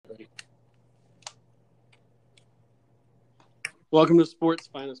Welcome to Sports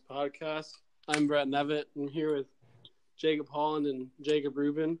Finest Podcast. I'm Brett Nevitt. I'm here with Jacob Holland and Jacob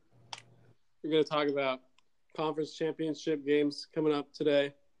Rubin. We're going to talk about conference championship games coming up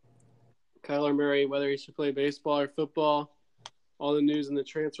today. Kyler Murray, whether he should play baseball or football, all the news in the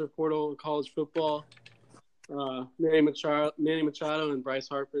transfer portal and college football, Manny Machado and Bryce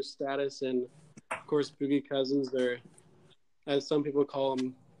Harper's status, and of course Boogie Cousins. They're, as some people call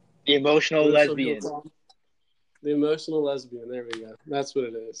them, the emotional lesbian. The emotional lesbian. There we go. That's what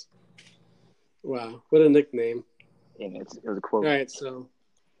it is. Wow, what a nickname! Yeah, it was a quote. All right, so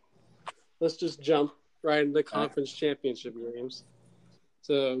let's just jump right into conference championship games.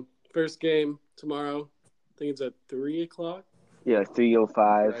 So first game tomorrow. I think it's at 3:00. Yeah, 3:05,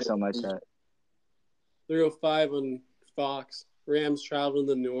 right? something like that. 3:05 on Fox. Rams traveling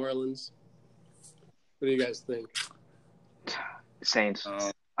to New Orleans. What do you guys think? Saints.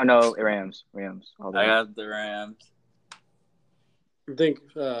 I know Rams. I got the Rams. You think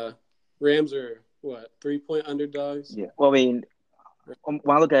Rams are, 3-point underdogs? Yeah. Well, I mean, when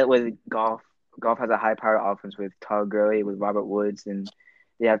I look at it with Goff has a high-powered offense with Todd Gurley, with Robert Woods, and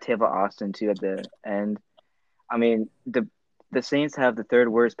they have Tampa Austin, too, at the end. I mean, the Saints have the third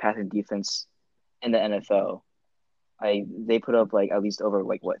worst passing defense in the NFL. They put up, at least over,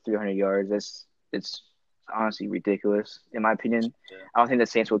 300 yards. It's honestly ridiculous, in my opinion. Yeah. I don't think the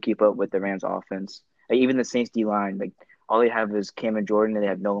Saints will keep up with the Rams' offense. Even the Saints D-line, all they have is Cameron Jordan, and they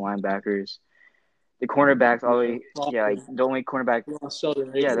have no linebackers. The cornerbacks, the only cornerback,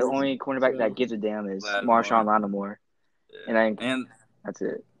 the only cornerback that gives a damn is Marshawn Lattimore, Yeah. and that's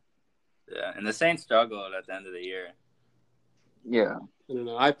it. Yeah, and the Saints struggled at the end of the year. Yeah, I don't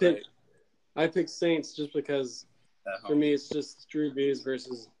know. I picked Saints just because for me it's just Drew Brees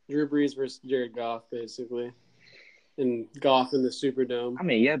versus Jared Goff, basically, and Goff in the Superdome. I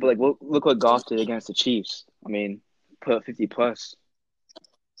mean, yeah, but look what Goff did against the Chiefs. I mean, put up 50+.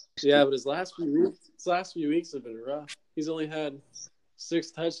 Yeah, but his last few weeks have been rough. He's only had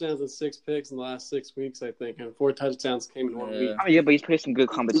 6 touchdowns and 6 picks in the last 6 weeks, I think, and 4 touchdowns came in 1 week. I mean, yeah, but he's played some good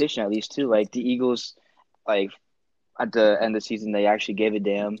competition at least too. The Eagles, at the end of the season, they actually gave a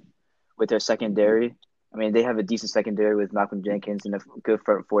damn with their secondary. I mean, they have a decent secondary with Malcolm Jenkins and a good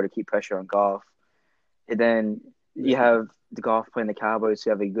front four to keep pressure on Goff. And then you have the Goff playing the Cowboys,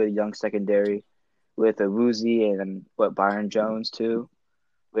 who have a good young secondary with a Woozy and Byron Jones too,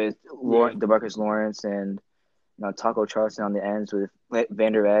 with DeMarcus Lawrence and Taco Charlton on the ends with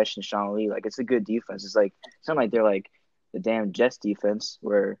Vander Esch and Sean Lee. It's a good defense. It's not like they're the damn Jets defense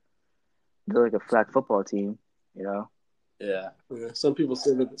where they're a flag football team, Yeah. Some people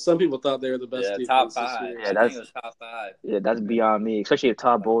thought they were the best defense top 5. This year. Yeah, I think it was top 5. Yeah, that's beyond me. Especially if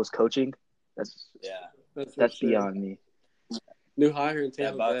Todd Bowles coaching. That's beyond me. New hire in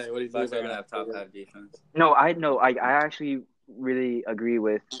Tampa Bucks, Bay. What do you Bucks think are about gonna have that? top 5 defense. No, I actually really agree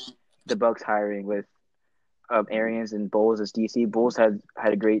with the Bucks hiring with Arians and Bowles as DC. Bowles had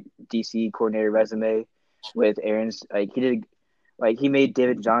a great DC coordinator resume with Arians. He made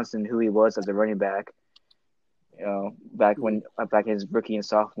David Johnson who he was as a running back. Back in his rookie and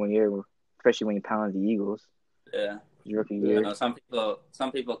sophomore year, especially when he pounded the Eagles. Yeah. His rookie year. Some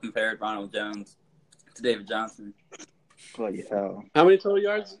people compared Ronald Jones to David Johnson. Bloody hell. How many total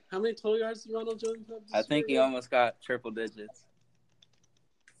yards did Ronald Jones have? I think he almost got triple digits.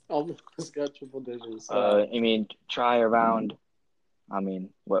 Almost got triple digits. Try around.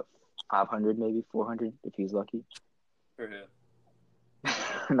 500 maybe 400 if he's lucky. For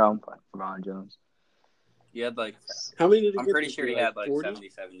who? No, I'm fine. For Ron Jones. He had how many did he I'm get pretty this sure he year, had 40?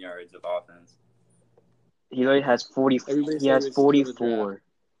 77 yards of offense. He already has 40. He has 44.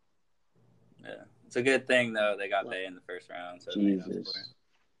 Yeah, it's a good thing though they got Bay in the first round. So Jesus.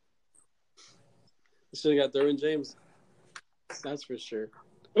 They should have got Derwin James. That's for sure.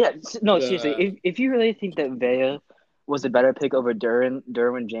 Yeah, no, seriously. If you really think that Vea was a better pick over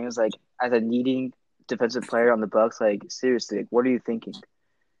Derwin James, as a needing defensive player on the Bucks, seriously, what are you thinking?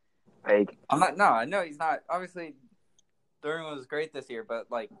 I'm not. No, I know he's not. Obviously, Derwin was great this year, but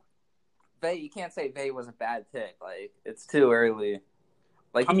Vea, you can't say Vea was a bad pick. It's too early.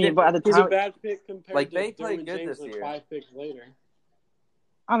 But at the He's time, a bad pick compared to Vea played Derwin good James this year. 5 picks later.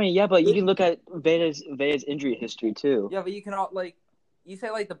 but you can look at Vea's injury history too. Yeah, but you can you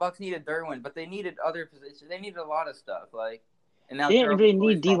say the Bucks needed Derwin, but they needed other positions. They needed a lot of stuff. And now They didn't really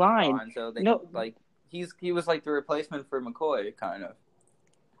need D-line. So they he was the replacement for McCoy, kind of.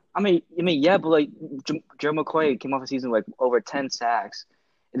 Joe McCoy came off a season with over 10 sacks,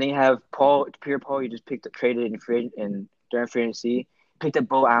 and then you have Pierre Paul. You just traded in during free agency. Picked up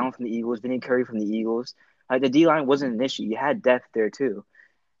Bo Allen from the Eagles, Vinny Curry from the Eagles. The D line wasn't an issue. You had depth there too.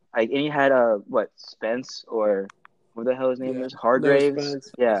 And you had Spence or what the hell his name Yeah. is? Hargraves. No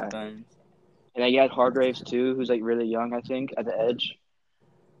Spence. Yeah. Spence. And then you had Hargraves too, who's like really young, I think, at the edge.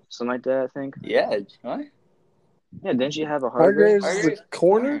 Something like that, I think. Yeah, what? Yeah, didn't you have a Hargraves? Hargraves is the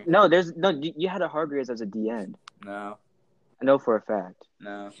corner? No, you had a Hargraves as a D end. No. I know for a fact.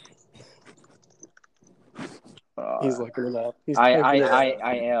 No. He's looking it up. He's I typing it up.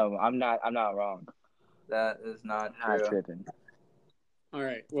 am. I'm not wrong. That is not I'm true. not tripping. All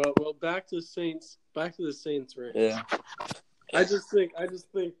right. Well, back to the Saints. Back to the Saints, Rams. Yeah. I just think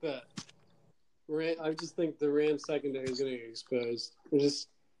the Rams secondary is going to get exposed.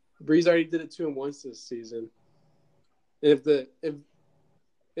 Breeze already did it to him once this season. And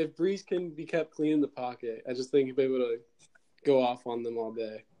if Breeze can be kept clean in the pocket, I just think he'll be able to go off on them all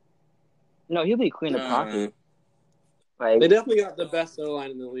day. No, he'll be clean in the pocket. They Like, definitely got the best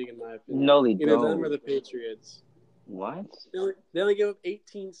O-line in the league, in my opinion. no, they Either them don't. or the Patriots. What? They only gave up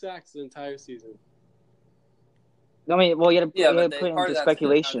 18 sacks the entire season. I mean, well, you got to but put part into of that's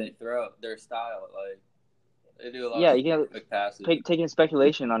speculation. how they throw their style. Like they do a lot. Yeah, of you can quick passes. taking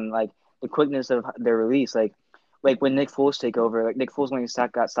speculation on like the quickness of their release. Like when Nick Foles take over, like Nick Foles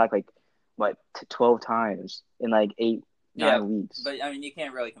got sacked like 12 times in like 8-9 weeks. But I mean, you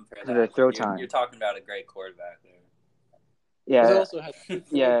can't really compare that. Their throw time. You're talking about a great quarterback there. Yeah, He also had 2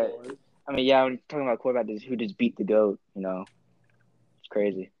 yeah. Pro Bowlers. I mean, yeah, I'm talking about quarterback who just beat the GOAT. You know, it's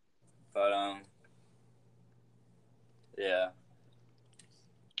crazy. But yeah.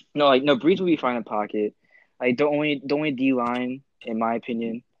 No, Breeze will be fine in pocket. Like the only D line, in my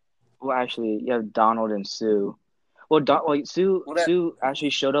opinion. Well, actually, you have Donald and Sue. Well, Sue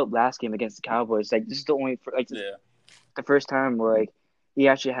actually showed up last game against the Cowboys. Like this is the only the first time where like he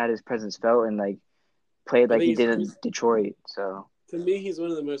actually had his presence felt and like played like he did in Detroit. So to me, he's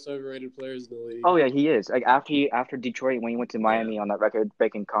one of the most overrated players in the league. Oh yeah, he is. Like after Detroit when he went to Miami on that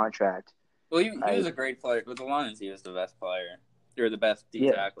record-breaking contract. Well, he was a great player with the Lions. He was the best player. Or the best D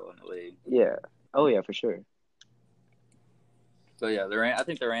tackle in the league. Yeah. Oh yeah, for sure. So yeah, I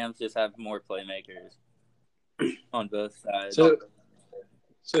think the Rams just have more playmakers on both sides. So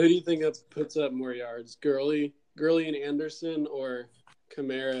who do you think puts up more yards? Gurley and Anderson, or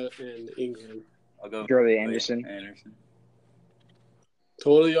Kamara and Ingram? I'll go Gurley Anderson.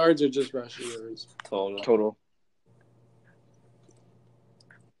 Total yards or just rushing yards? Total.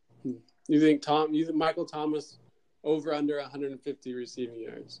 You think Michael Thomas over under 150 receiving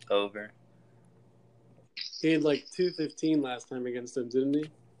yards? Over. He had like 215 last time against them, didn't he?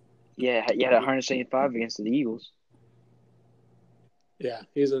 Yeah, he had 175 against the Eagles. Yeah,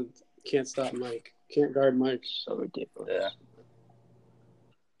 can't stop Mike. Can't guard Mike. So ridiculous. Yeah.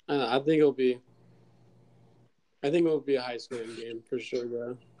 I think it'll be a high scoring game for sure,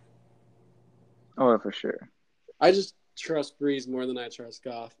 bro. Oh, for sure. I just trust Breeze more than I trust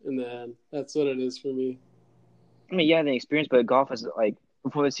Goff in the end. That's what it is for me. I mean, yeah, the experience, but Goff has like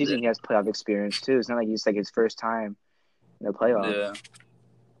before the season he has playoff experience too. It's not like he's like his first time in the playoffs. Yeah.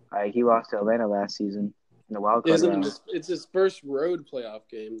 Like he lost to Atlanta last season in the wild card round. It's his first road playoff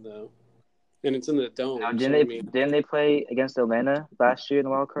game though, and it's in the dome. Now, didn't they play against Atlanta last year in the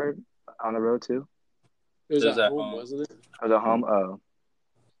wild card on the road too? It was at home, wasn't it? It was at home. Oh.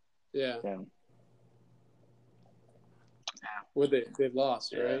 Yeah. Yeah. Well, they've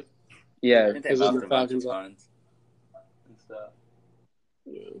lost, right? Yeah. I think they lost a bunch of funds and stuff.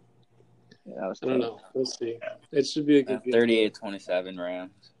 Yeah. I don't know. We'll see. It should be a good game. 38-27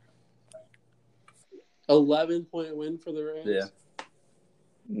 Rams. 11-point win for the Rams? Yeah.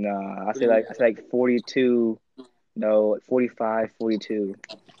 Nah, I feel like 42. No, 45-42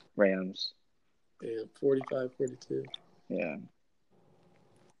 Rams. Yeah, 45-42. Yeah.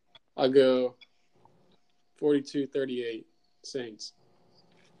 I'll go 42-38 Saints.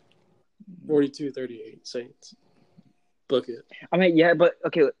 42-38 Saints. Book it. I mean, yeah, but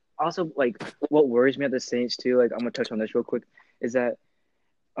okay. Also, like, what worries me at the Saints too, like, I'm gonna touch on this real quick, is that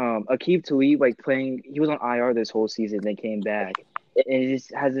Aqib Talib, like, he was on IR this whole season, then came back, and it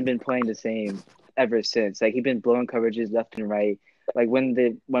just hasn't been playing the same ever since. Like, he's been blowing coverages left and right. Like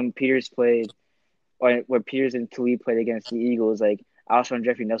when Peters played, or when Peters and Talib played against the Eagles, like Alshon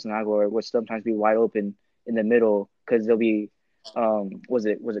Jeffrey, Nelson Aguilar would sometimes be wide open in the middle because they'll be, was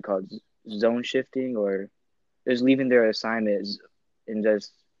it called zone shifting, or they're just leaving their assignments and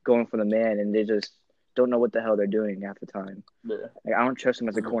just going for the man, and they just don't know what the hell they're doing half the time. Yeah. Like, I don't trust them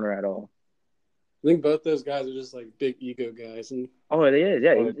as a corner at all. I think both those guys are just like big ego guys. And they is,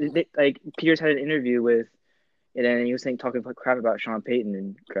 yeah. Like Peters had an interview with, and then he was talking crap about Sean Payton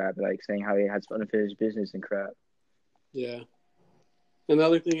and crap, like saying how he has unfinished business and crap. Yeah. And the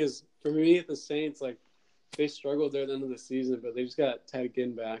other thing is, for me at the Saints, like they struggled there at the end of the season, but they just got Ted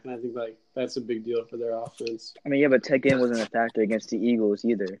Ginn back, and I think like that's a big deal for their offense. I mean, yeah, but Ted Ginn wasn't a factor against the Eagles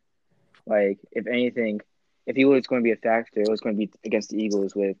either. Like, if anything, if he was going to be a factor, it was going to be against the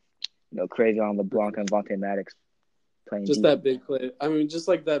Eagles with, Cravion LeBlanc and Vontae Maddox playing. Just defense. that big play. I mean, just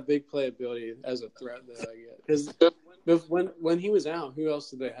like that big playability as a threat that I get. Because when he was out, who else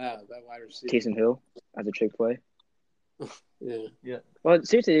did they have? That wide receiver. Taysom Hill as a trick play. Yeah. Well,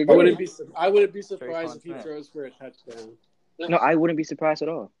 seriously, I wouldn't be surprised if he Smith. throws for a touchdown. No, I wouldn't be surprised at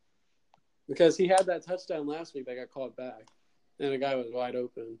all. Because he had that touchdown last week that got called back, and the guy was wide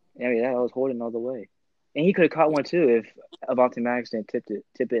open. I mean, I was holding all the way, and he could have caught one too if Vontae Maddox didn't tip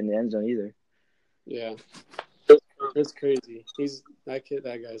it in the end zone either. Yeah, it's crazy. That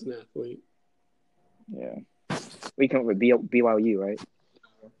guy's an athlete. Yeah, we come up with BYU, right?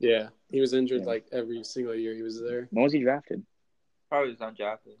 Yeah, he was injured Yeah. like every single year he was there. When was he drafted? Probably was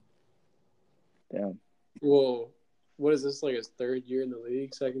undrafted. Damn, Well, what is this, like his third year in the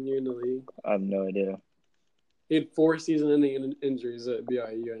league, second year in the league? I have no idea. He had 4 season-ending injuries at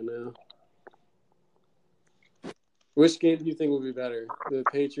BYU, I know. Which game do you think will be better, the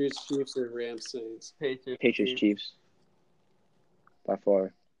Patriots, Chiefs, or Rams, Saints? Patriots Chiefs by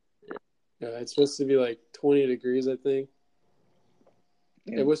far. Yeah, it's supposed to be like 20 degrees, I think.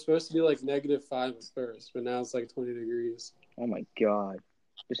 Yeah. It was supposed to be like -5 at first, but now it's like 20 degrees. Oh my god!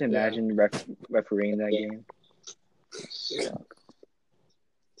 Just imagine refereeing that game. Suck.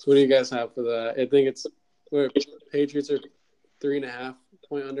 So what do you guys have for that? I think it's Patriots are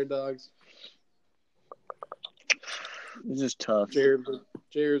 3.5-point underdogs. This is tough. Jared, what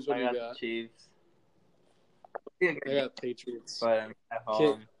do I you got got? the Chiefs. I got Patriots. But I'm at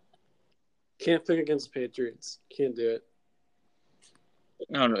home. Can't pick against Patriots. Can't do it.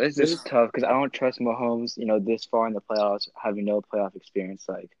 I don't know. It's just tough because I don't trust Mahomes. This far in the playoffs, having no playoff experience.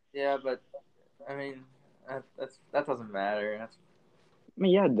 Yeah, but I mean, that doesn't matter.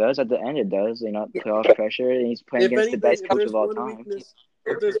 Yeah, it does. At the end, it does. Playoff pressure, and he's playing against the best coach of all time.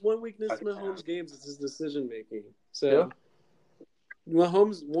 If there's one weakness in Mahomes' games, it's his decision making. So,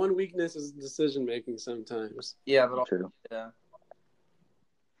 Mahomes' one weakness is decision making sometimes. Yeah, but True. Yeah.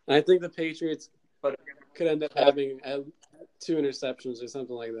 I think the Patriots But could end up having 2 interceptions or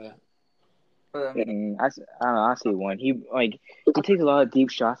something like that. but I mean, I don't know. I see one. He takes a lot of deep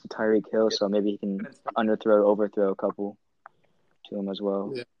shots to Tyreek Hill, so maybe he can overthrow a couple to him as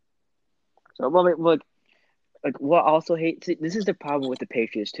well. Yeah. So, what I also hate. See, this is the problem with the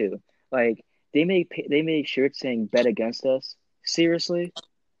Patriots too. They make shirts saying "bet against us." Seriously,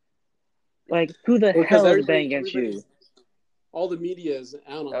 who the hell is betting against you? All the media is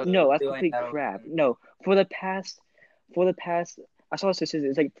out on that. No, that's complete crap. No, for the past, I saw a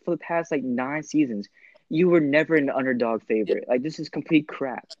statistic. It's for the past 9 seasons, you were never an underdog favorite. This is complete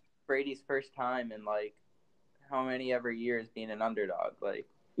crap. Brady's first time in how many ever years being an underdog.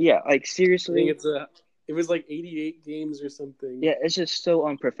 Yeah, I seriously. think it was 88 games or something. Yeah, it's just so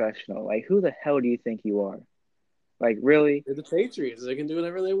unprofessional. Who the hell do you think you are? Really? They're the Patriots. They can do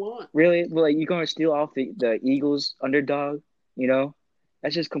whatever they want. Really? Well, you're going to steal off the Eagles underdog?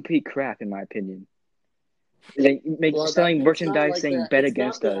 That's just complete crap in my opinion. Selling merchandise saying "bet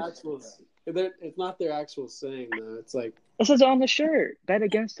against us." It's not their actual saying though. It's it says on the shirt, "bet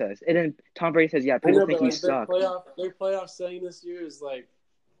against us," and then Tom Brady says, "Yeah, people think we suck." Their playoff saying this year is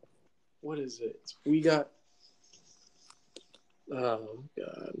what is it? We got. Oh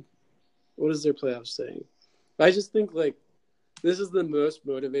God, what is their playoff saying? I just think this is the most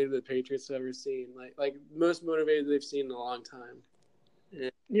motivated the Patriots have ever seen. Most motivated they've seen in a long time.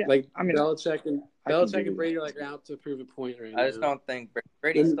 Yeah, Belichick and Brady are out to prove a point right now. I just don't think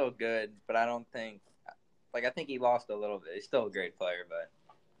Brady's still good, but I don't think I think he lost a little bit. He's still a great player, but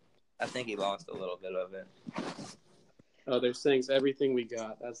I think he lost a little bit of it. Oh, they're saying it's everything we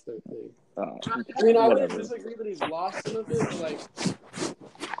got. That's their thing. I I wouldn't disagree that he's lost some of it,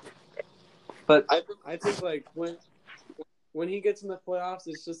 but I think when he gets in the playoffs,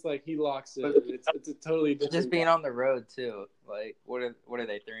 it's just he locks it. It's a totally different. Just being on the road too. What are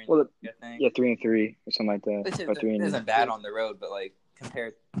they 3-3? Well, I think. Yeah, 3-3 or something like that. It isn't bad on the road, but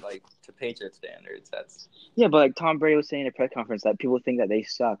compared to Patriot standards, that's. Yeah, but Tom Brady was saying in a press conference that people think that they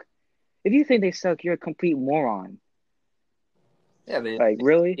suck. If you think they suck, you're a complete moron. Yeah,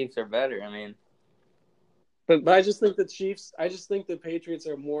 really? Chiefs are better. I mean, but I just think the Chiefs. I just think the Patriots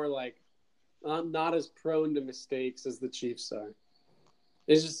are more not as prone to mistakes as the Chiefs are.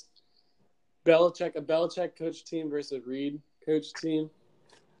 It's just a Belichick coach team versus a Reid coach team.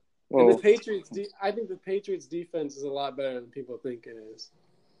 Well, and the Patriots. I think the Patriots defense is a lot better than people think it is.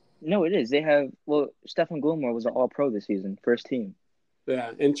 No, it is. They have Stephen Gilmore was an All-Pro this season, first team.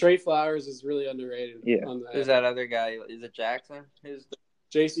 Yeah, and Trey Flowers is really underrated. Yeah. On Who's that other guy? Is it Jackson? Who's the...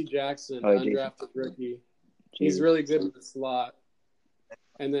 J.C. Jackson, Oh, J.C. undrafted rookie. Jeez. He's really good in the slot.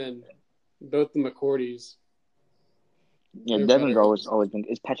 And then both the McCourties. Yeah, they're Devin's better. always been.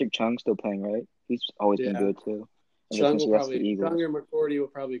 Is Patrick Chung still playing, right? He's always been Yeah. good too. And Chung since will the rest of the probably Eagles. Chung or McCourty will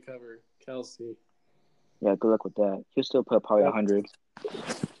probably cover Kelsey. Yeah, good luck with that. He'll still put probably 100.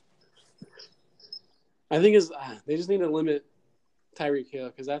 I think they just need to limit Tyreek Hill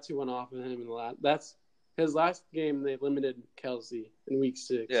because that's who went off on him in the last. That's his last game. They limited Kelsey in week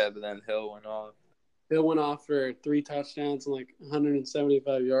 6. Yeah, but then Hill went off. Hill went off for 3 touchdowns and like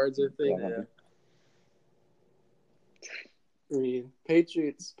 175 yards, I think. Yeah. I mean,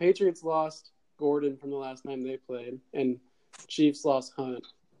 Patriots lost Gordon from the last time they played, and Chiefs lost Hunt.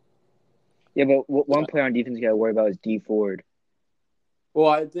 Yeah, but one player on defense you got to worry about is D Ford. Well,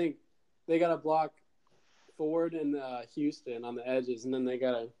 I think they got to block Ford and Houston on the edges, and then they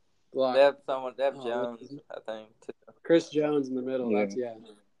got to block. They have Jones, I think, too. Chris Jones in the middle. Yeah.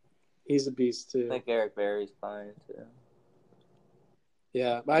 He's a beast too. I think Eric Berry's playing too.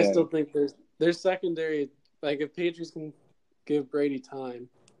 Yeah, but I still think their secondary. Like if Patriots can give Brady time,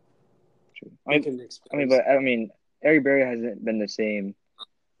 Eric Berry hasn't been the same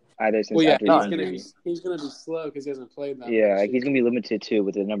either since. Well, yeah, after he's gonna be slow because he hasn't played that. Yeah, much. He's gonna be limited too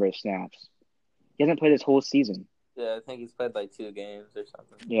with the number of snaps. He hasn't played this whole season. Yeah, I think he's played like 2 games or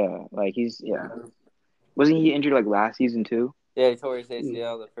something. Yeah, Wasn't he injured like last season too? Yeah, he tore his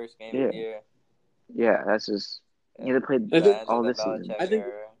ACL the first game of the year. Yeah, that's just he hasn't played all this season. I think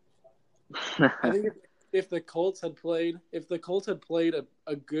if the Colts had played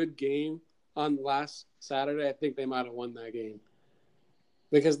a good game on last Saturday, I think they might have won that game.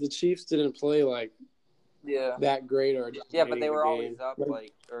 Because the Chiefs didn't play that great or but they were always up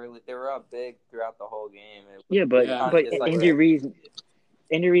early. They were up big throughout the whole game. But Andy Reid's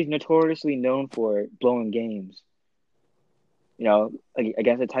notoriously known for blowing games. You know,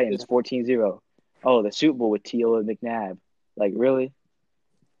 against the Titans, 14-0. Oh, the Super Bowl with T.O. and McNabb. Like, really?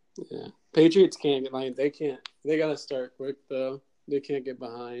 Yeah. Patriots can't get behind. They can't. They got to start quick, though. They can't get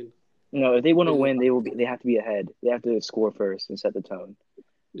behind. No, if they want to win, they have to be ahead. They have to score first and set the tone.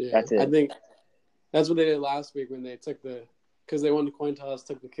 Yeah, that's it. I think that's what they did last week when they because they won the coin toss,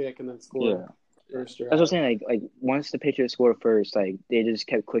 took the kick, and then scored first drive. That's what I'm saying. Like once the Patriots scored first, like they just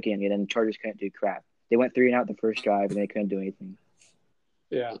kept clicking, and then the Chargers couldn't do crap. They went 3-and-out the first drive, and they couldn't do anything.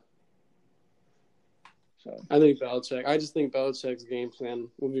 Yeah. So I just think Belichick's game plan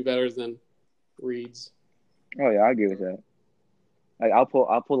will be better than Reid's. Oh yeah, I agree with that. Like I'll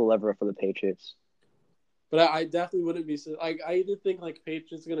pull the lever for the Patriots. But I definitely wouldn't be I either think like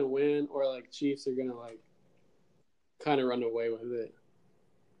Patriots are gonna win or like Chiefs are gonna like kind of run away with it.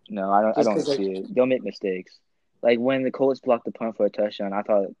 No, I don't see it. They'll make mistakes. Like when the Colts blocked the punt for a touchdown, I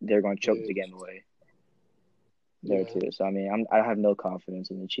thought they were going to choke to get in the way. There too. So I mean, I have no confidence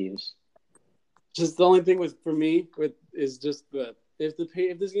in the Chiefs. Just the only thing for me is just that if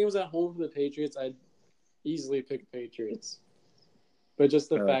this game was at home for the Patriots, I'd easily pick Patriots. But just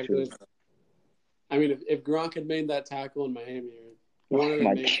the fact that, I mean, if Gronk had made that tackle in Miami, oh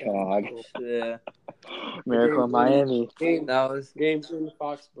my God, yeah, Miracle in Miami. Game in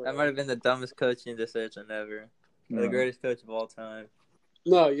Foxborough. That might have been the dumbest coaching decision ever. The greatest coach of all time.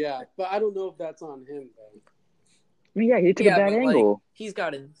 No, yeah, but I don't know if that's on him though. I mean, he took a bad angle. Like, he's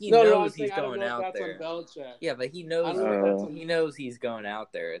knows he's going out there. Yeah, but he knows he's going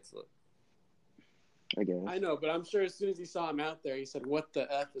out there. It's. I guess. I know, but I'm sure as soon as he saw him out there, he said, "What the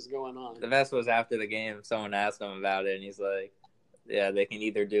F is going on?" The best was after the game. Someone asked him about it, and he's like, "Yeah, they can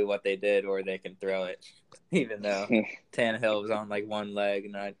either do what they did or they can throw it." Even though Tannehill was on like one leg,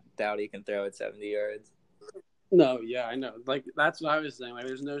 and I doubt he can throw it 70 yards. No, yeah, I know. Like that's what I was saying. Like,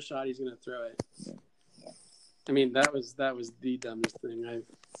 there's no shot he's gonna throw it. Yeah. I mean, that was the dumbest thing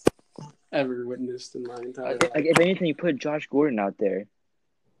I've ever witnessed in my entire life. Like, if anything, you put Josh Gordon out there.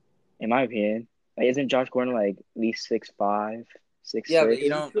 In my opinion, like, isn't Josh Gordon like at least 6'5", 6'6"? Yeah, but you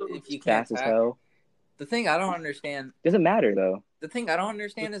don't. If you can't fast as hell. The thing I don't understand doesn't matter though. The thing I don't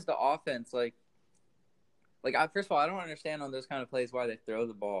understand is the offense. Like first of all, I don't understand on those kind of plays why they throw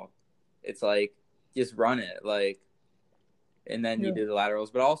the ball. It's like just run it, like, and then you do the laterals.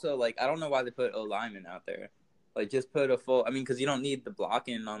 But also, like, I don't know why they put O lineman out there. Like, just put a full. I mean, because you don't need the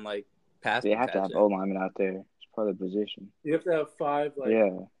blocking on like pass. They have to have O lineman out there. It's part of the position. You have to have 5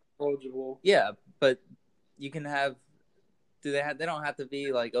 eligible. Yeah, but you can have. They don't have to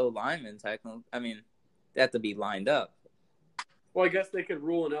be like O linemen technically. I mean, they have to be lined up. Well, I guess they could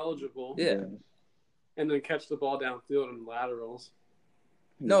rule ineligible. Yeah. And then catch the ball downfield in laterals.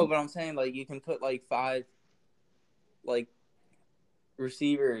 No, but I'm saying like you can put like 5 like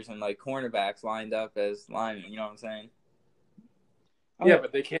receivers and like cornerbacks lined up as linemen. You know what I'm saying? Yeah,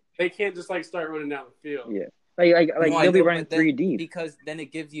 but they can't just like start running down the field. Yeah. Like No, they'll be running then, 3 deep. because then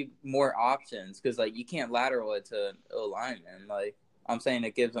it gives you more options. Because like you can't lateral it to O lineman. Like I'm saying,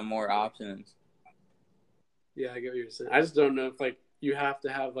 it gives them more options. Yeah, I get what you're saying. I just don't know if like you have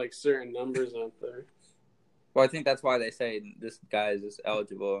to have like certain numbers out there. Well, I think that's why they say this guy is just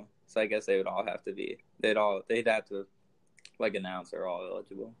eligible. So I guess they would all have to be. They'd have to like announce they're all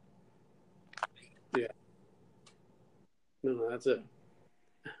eligible. Yeah. No, that's it.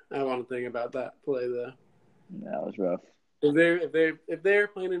 I want to think about that play though. That was rough. If they're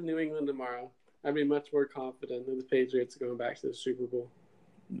playing in New England tomorrow, I'd be much more confident that the Patriots are going back to the Super Bowl.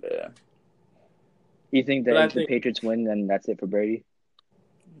 Yeah. You think that if the Patriots win, then that's it for Brady?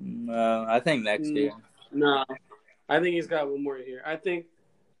 No, I think next year. No, I think he's got one more year. I think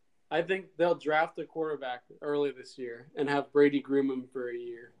they'll draft a quarterback early this year and have Brady groom him for a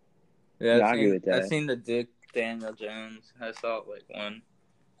year. Yeah, I agree with that. I've seen the Dick Daniel Jones. I saw like one.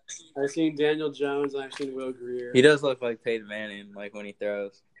 I've seen Daniel Jones and I've seen Will Grier. He does look like Peyton Manning, like when he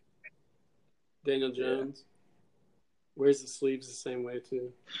throws. Daniel Jones wears the sleeves the same way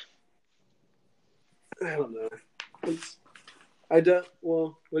too. I don't know.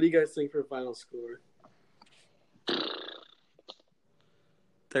 Well, what do you guys think for final score?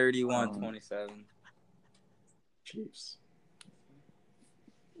 31-27. Chiefs.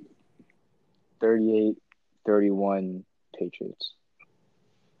 38-31 Patriots.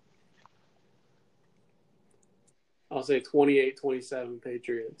 I'll say 28-27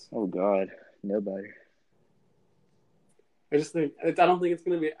 Patriots. Oh, God. Nobody. I don't think it's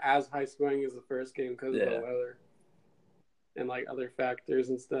going to be as high scoring as the first game because of the weather and like other factors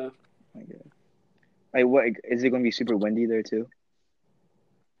and stuff. Like, what is it going to be super windy there too?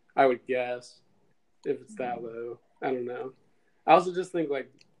 I would guess if it's that low. I don't know. I also just think like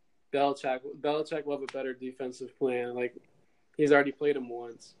Belichick will have a better defensive plan. Like he's already played him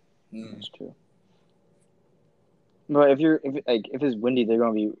once. That's true. But if it's windy, they're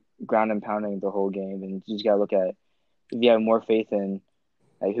going to be ground and pounding the whole game, and you just got to look at if you have more faith in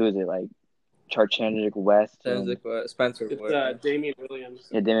like who is it like Charchandrick West, Spencer. It's Damian Williams.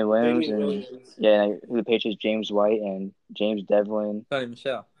 Yeah, Damian Williams. Yeah, the Patriots James White and James Devlin. Sonny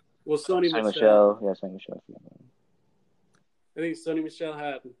Michel. Well, Sonny Michel. Yeah, Sonny Michel. I think Sonny Michel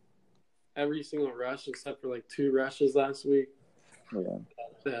had every single rush except for like 2 rushes last week. Yeah.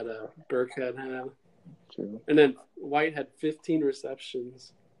 That Burkhead had. True. And then White had 15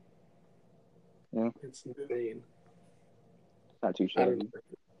 receptions. Yeah. It's insane. Not too shabby.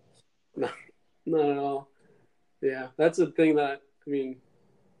 No, not at all. Yeah, that's a thing that's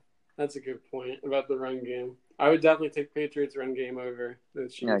a good point about the run game. I would definitely take Patriots run game over the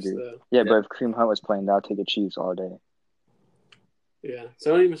Chiefs, though. Yeah, but if Kareem Hunt was playing, I'll take the Chiefs all day. Yeah,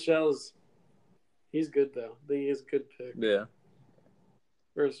 Sonny Michel's he's good, though. I think he's a good pick. Yeah.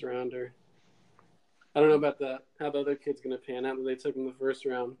 First rounder. I don't know about how the other kid's going to pan out, but they took him the first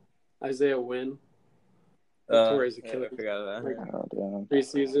round. Isaiah Wynn. Torrey's a killer. I forgot that.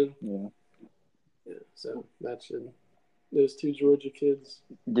 Preseason. Yeah, so those 2 Georgia kids.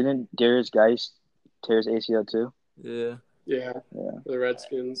 Didn't Darius Geist tear his ACL too? Yeah. The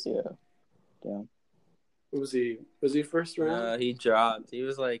Redskins. Yeah. Was he first round? He dropped. He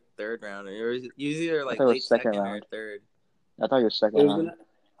was like third round. He was either like late second round or third. I thought he was second round.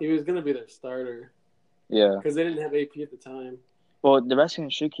 He was gonna be their starter. Yeah. Because they didn't have AP at the time. Well, the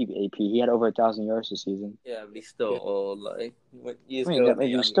Redskins should keep AP. He had over 1,000 yards this season. Yeah, but he's still old. Like, he's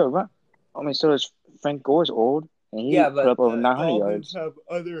still run. I mean, so is Frank Gore's old, and he put up over 900 yards. They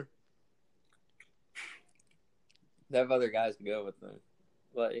have other guys to go with them,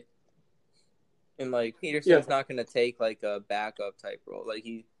 and Peterson's not going to take like a backup type role. Like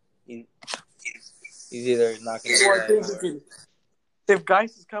he's either not going to. If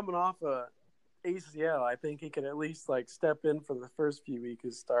Geist is coming off a ACL, I think he could at least like step in for the first few weeks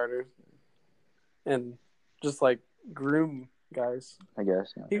as starter, and just like groom guys. I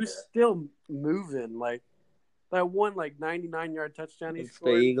guess. Yeah. He was still moving like that one 99-yard touchdown he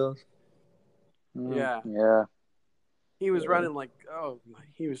scored. The Eagles. Yeah. Yeah. He was running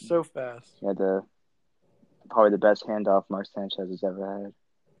he was so fast. Yeah, probably the best handoff Mark Sanchez has ever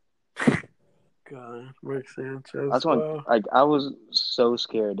had. God, Mark Sanchez. I was so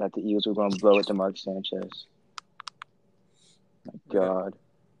scared that the Eagles were going to blow it to Mark Sanchez. My God.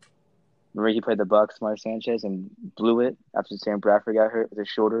 Remember he played the Bucs, Mark Sanchez, and blew it after Sam Bradford got hurt with his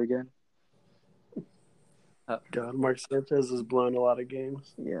shoulder again? God, Mark Sanchez has blown a lot of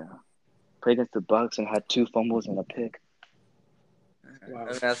games. Yeah. Played against the Bucs and had 2 fumbles and a pick. Wow.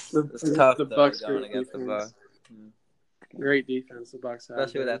 That's tough, the though, Bucs going against the Bucs. Great defense the Bucks have.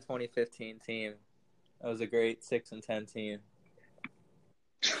 Especially with that 2015 team. That was a great 6-10 team.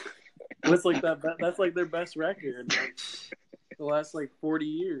 That's like that. That's like their best record. Like, the last 40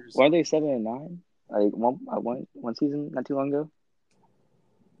 years. Weren't they 7-9? Like one season not too long ago.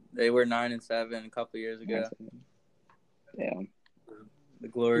 They were 9-7 a couple years ago. Yeah. The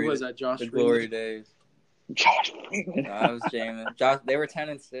glory. Who was that? Josh. The Freeman? glory days. Josh Freeman. No, that was Jameis. They were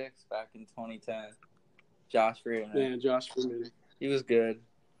 10-6 back in 2010. Josh Freeman. Yeah, Josh Freeman. He was good.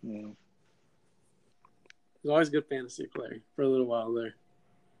 Yeah. He's always a good fantasy player for a little while there.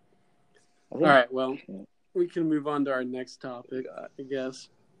 All right, well, we can move on to our next topic, I guess.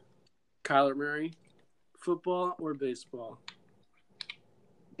 Kyler Murray, football or baseball?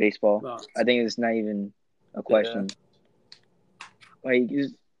 Baseball. Thoughts? I think it's not even a question. Yeah. Like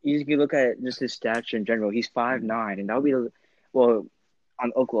you look at just his stature in general. He's 5'9", and that would be on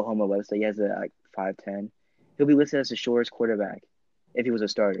Oklahoma website he has a 5'10". He'll be listed as the shortest quarterback if he was a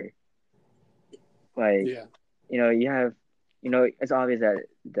starter. You have, it's obvious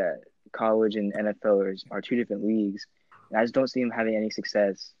that college and NFL are two different leagues, and I just don't see him having any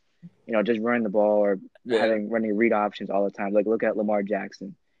success. Just running the ball or running read options all the time. Like look at Lamar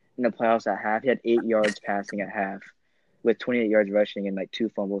Jackson in the playoffs at half. He had 8 yards passing at half, with 28 yards rushing and 3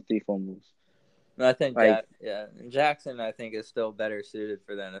 fumbles. No, I think Jackson I think is still better suited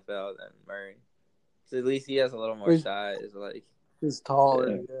for the NFL than Murray. So at least he has a little more size. He's taller,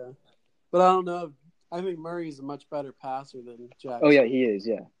 yeah. But I don't know. I think Murray's a much better passer than Jackson. Oh yeah, he is.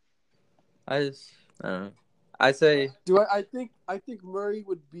 Yeah. I don't know. I say. I think Murray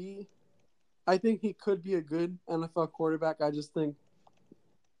would be. I think he could be a good NFL quarterback. I just think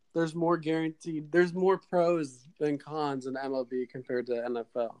there's more guaranteed. There's more pros than cons in MLB compared to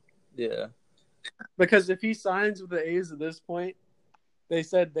NFL. Yeah. Because if he signs with the A's at this point, they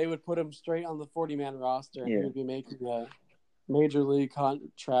said they would put him straight on the 40-man roster, and he would be making a major league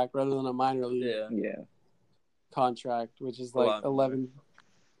contract rather than a minor league contract, which is like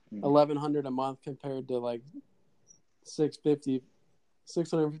 $1,100 a month compared to like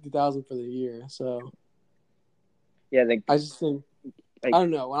 $650,000 for the year. So I just think I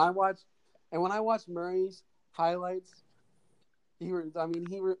don't know, when I watch Murray's highlights,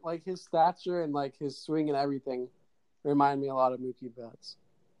 like his stature and like his swing and everything remind me a lot of Mookie Betts.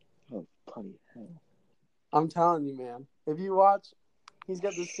 Oh, bloody hell. I'm telling you, man. If you watch, he's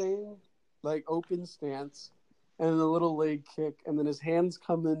got the same like open stance and a little leg kick, and then his hands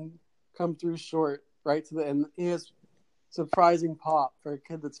come through short right to the end. He has surprising pop for a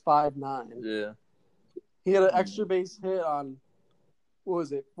kid that's 5'9". Yeah. He had an extra base hit on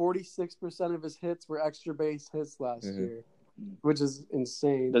 46% of his hits were extra base hits last year, which is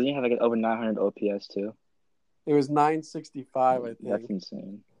insane. Doesn't he have like an over 900 OPS too? It was 965, I think. That's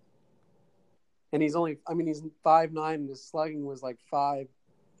insane. And he's 5'9", and his slugging was like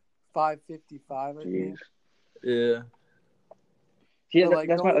 555, I think. Yeah. Yeah,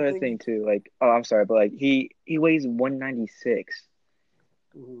 that's my other thing too. Like, I'm sorry, but like he weighs 196.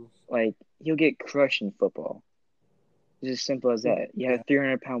 Mm-hmm. Like he'll get crushed in football. It's as simple as that. You have a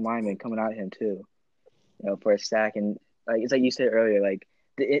 300-pound lineman coming at him too, for a sack, and like it's like you said earlier, like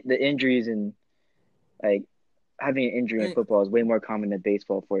the injuries and like having an injury in football is way more common than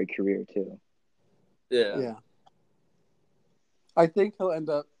baseball for a career too. Yeah. I think he'll end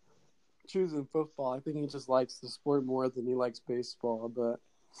up choosing football. I think he just likes the sport more than he likes baseball. But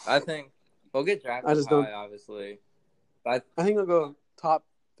I think he'll get drafted high, obviously. But I think he'll go top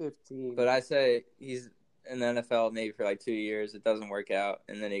 15. But I say he's in the NFL maybe for like 2 years. It doesn't work out,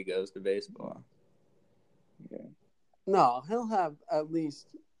 and then he goes to baseball. Yeah. No, he'll have at least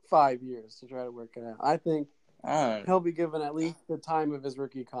 5 years to try to work it out. I think he'll be given at least the time of his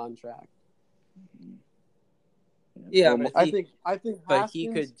rookie contract. Yeah, but I think but he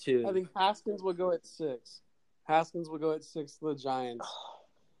could too. I think Haskins will go at 6. Haskins will go at 6 to the Giants,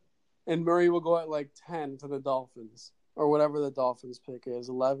 and Murray will go at like 10 to the Dolphins, or whatever the Dolphins pick is,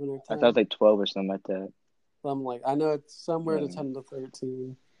 11 or 10. I thought it was like 12 or something like that. I know it's somewhere to 10 to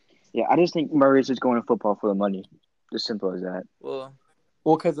 13. Yeah, I just think Murray's just going to football for the money. Just simple as that. Well,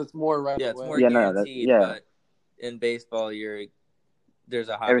 because it's more right away. It's more guaranteed. But in baseball, there's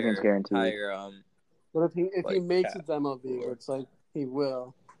a higher everything's guaranteed. But if he makes it to MLB, looks like he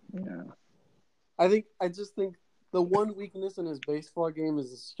will. Yeah. I just think the one weakness in his baseball game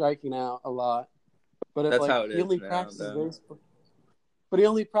is striking out a lot. But if that's how it he only is practices now, baseball, but he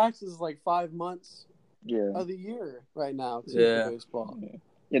only practices like 5 months of the year right now for baseball.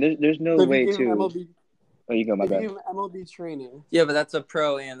 Yeah, there's no way to. MLB, you go, my bad. give him MLB training. Yeah, but that's a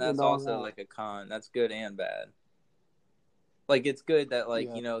pro, and that's also like a con. That's good and bad. Like it's good that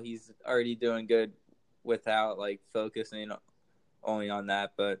he's already doing good without like focusing only on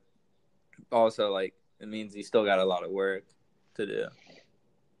that, but also like it means he's still got a lot of work to do.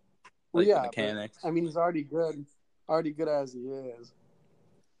 Well, Like yeah, the mechanics. but, I mean, he's already good as he is.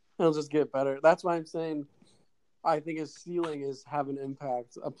 He'll just get better. That's why I'm saying I think his ceiling is have an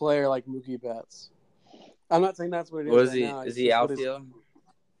impact. A player like Mookie Betts. I'm not saying that's what it is Was right he? now. Is he outfield?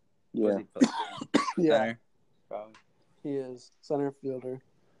 Yeah. Was he play Yeah, center? Probably. he is center fielder.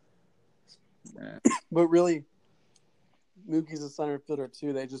 Yeah. But really, Mookie's a center fielder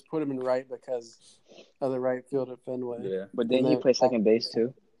too. They just put him in right because of the right field at Fenway. Yeah. But didn't he play second base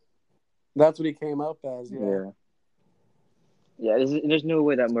too? That's what he came up as. Yeah. Yeah, there's no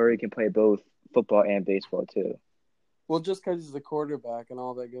way that Murray can play both football and baseball too. Well, just because he's the quarterback and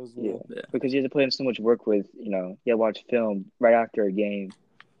all that goes with it. Yeah. Because you have to put in so much work with, you have to watch film right after a game.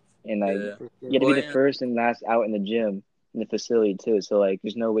 And, like, Yeah. For sure. you have to be the first and last out in the gym, in the facility, too. So, like,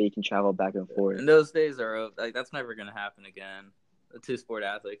 there's no way you can travel back and forth. And those days are like that's never gonna happen again. A two-sport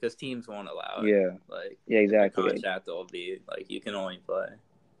athlete, because teams won't allow it. Yeah. Like exactly. The contract will be like you can only play.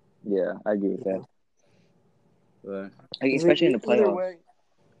 Yeah, I agree with that. But Like, especially in the playoffs.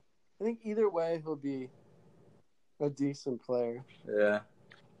 I think either way he'll be a decent player. yeah.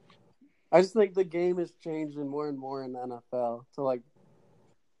 I just think the game is changing more and more in the NFL to like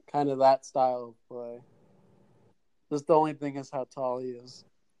kind of that style of play. Just the only thing is how tall he is,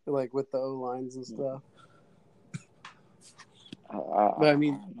 like with the O lines and stuff. But I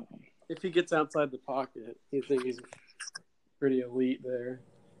mean, if he gets outside the pocket, you think he's pretty elite there.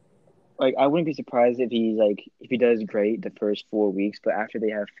 Like, I wouldn't be surprised if he does great the first 4 weeks, but after they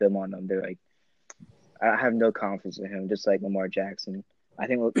have film on him, they're like, I have no confidence in him, just like Lamar Jackson. I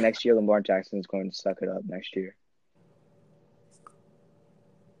think next year Lamar Jackson is going to suck it up next year.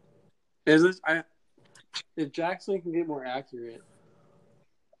 If Jackson can get more accurate,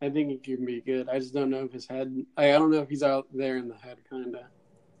 I think he can be good. I just don't know if his head. I don't know if he's out there in the head, kind of.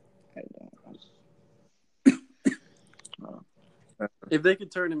 I don't. If they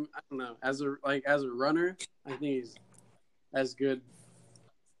could turn him, I don't know, as a runner, I think he's as good,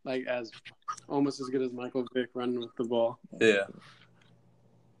 almost as good as Michael Vick running with the ball. Yeah.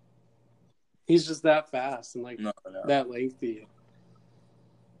 He's just that fast and No. that lengthy.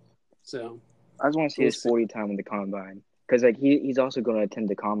 So I just want to see his 40 time in the combine, because like he's also going to attend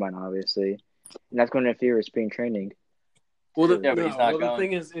the combine, obviously, and that's going to interfere with spring training. But he's not going the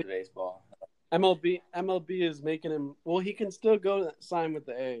thing is, to baseball. MLB is making him. Well, he can still go sign with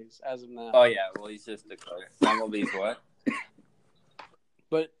the A's as of now. Oh yeah, well he's just declared. MLB's what?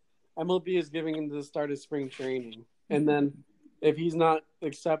 But MLB is giving him the start of spring training, and then if he's not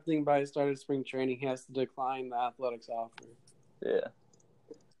accepting by the start of spring training, he has to decline the athletics offer. Yeah.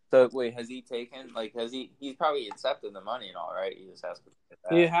 So wait, has he taken? Like, he's probably accepted the money and all, right? He just has to get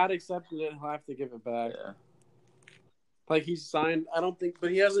that. He had accepted it. He'll have to give it back. Yeah. Like he signed. I don't think,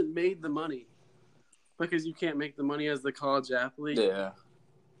 but he hasn't made the money because you can't make the money as the college athlete. Yeah.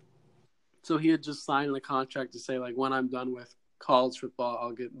 So he had just signed the contract to say, like, when I'm done with college football,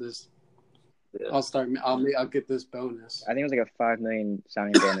 I'll get this. Yeah. I'll get this bonus. I think it was like a $5 million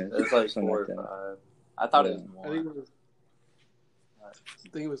signing bonus. It was like something 4 like or that. 5. I thought it was more. I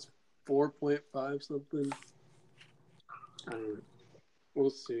think it was 4.5 something. I don't know. We'll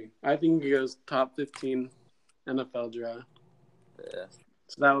see. I think he goes top 15 NFL draft. Yeah.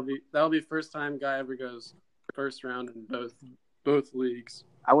 So that'll be first time guy ever goes first round in both leagues.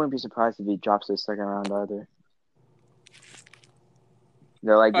 I wouldn't be surprised if he drops the second round either.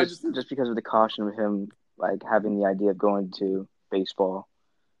 No, like just because of the caution of him, like having the idea of going to baseball,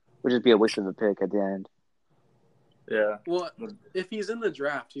 would just be a waste of a pick at the end. Yeah. Well, if he's in the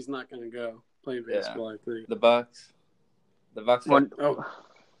draft, he's not going to go play baseball. I think the Bucks. The Bucks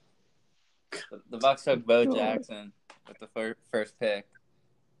took Bo Jackson with the first pick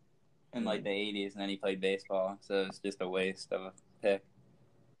in like the 80s, and then he played baseball, so it's just a waste of a pick.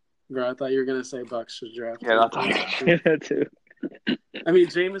 Bro, I thought you were going to say Bucks should draft. Yeah, I thought you were that too. I mean,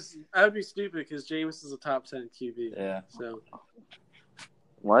 Jameis. I would be stupid because Jameis is a top 10 QB. Yeah. So.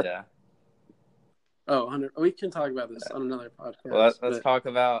 What? Yeah. Oh, 100. We can talk about this on another podcast. Well, let's talk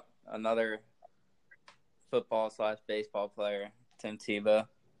about another football/baseball player, Tim Tebow.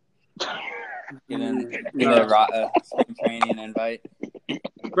 Get a spring training invite.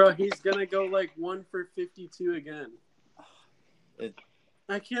 Bro, he's gonna go like 1 for 52 again.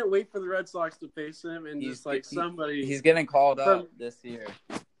 I can't wait for the Red Sox to face him and somebody. He's getting called up this year.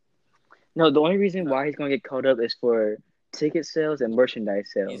 No, the only reason why he's going to get called up is for ticket sales and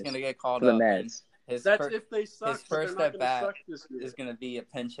merchandise sales. He's going to get called for up. The Mets. If they suck. His first at bat is going to be a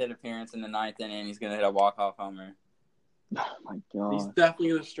pinch hit appearance in the 9th inning, and he's going to hit a walk-off homer. Oh my He's god! definitely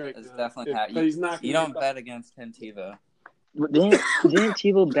going to strike. It's out. definitely But he's not. You don't bet against Tim Tebow. Didn't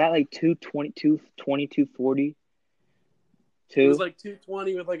Tebow bat like 220, 240? It was like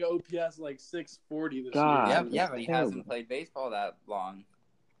 220 with like an OPS like 640 this God. year. Yeah, but he terrible. hasn't played baseball that long.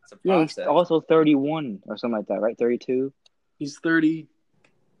 It's a Yeah, process. he's also 31 or something like that, right? 32. He's 30. Have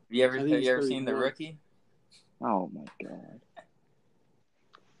you ever seen The 31. Rookie? Oh my god!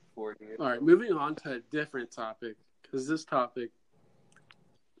 40. All right, moving on to a different topic because this topic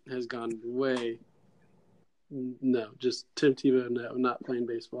has gone way. No, just Tim Tebow. No, not playing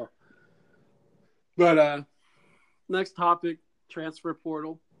baseball. But next topic: transfer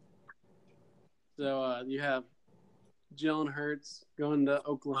portal. So you have Jalen Hurts going to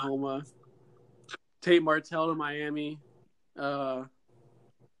Oklahoma, Tate Martell to Miami, Brandon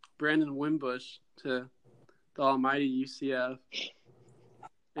Wimbush to the almighty UCF,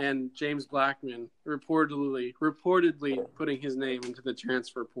 and James Blackman reportedly putting his name into the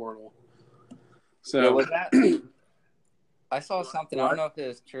transfer portal. So Yeah, was that? I saw something. I What? don't know if it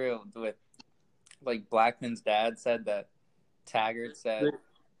was true. With like Blackman's dad said that Taggart said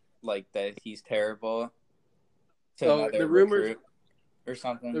like that he's terrible to another the rumors recruit or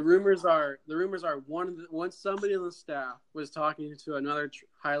something. the rumors are once somebody on the staff was talking to another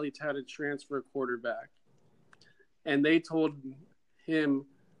highly touted transfer quarterback, and they told him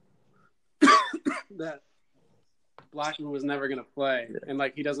that Blackman was never going to play, and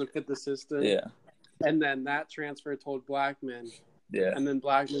like he doesn't fit the system. Yeah, And then that transfer told Blackman, yeah. and then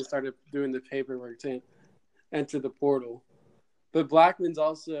Blackman started doing the paperwork to enter the portal. But Blackman's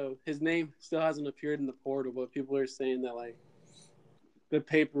also, his name still hasn't appeared in the portal, but people are saying that like the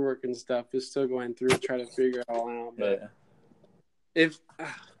paperwork and stuff is still going through to try to figure it all out. But if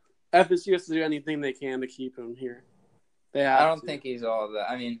FSU has to do anything they can to keep him here, they have I don't to. think he's all that.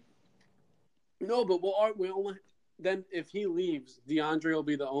 I mean, No, but then if he leaves, DeAndre will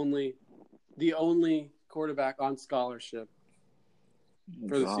be the only quarterback on scholarship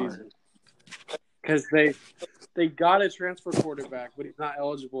for the season. Because they got a transfer quarterback, but he's not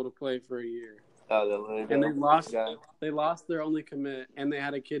eligible to play for a year. And they lost their only commit, and they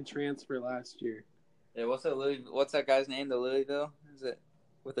had a kid transfer last year. Yeah, what's that guy's name? The Louisville? Is it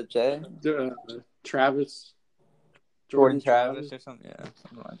with a J? Travis. Jordan Travis or something? Yeah,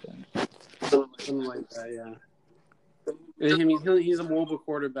 something like that. Something like that, yeah. I mean, he's a mobile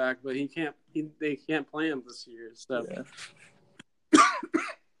quarterback, but they can't play him this year. So,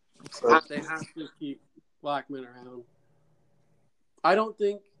 so they have to keep Blackman around.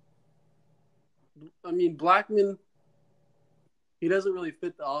 Blackman, he doesn't really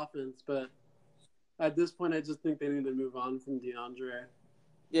fit the offense, but at this point, I just think they need to move on from DeAndre.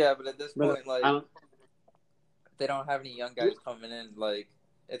 Yeah, but at this point, they don't have any young guys coming in. Like,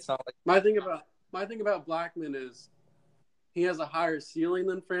 it's not like my thing about Blackman is he has a higher ceiling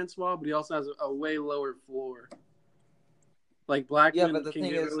than Francois, but he also has a way lower floor. Like Blackman but the can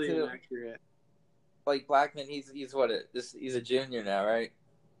thing get is, really too, inaccurate. Like Blackman, he's a junior now, right?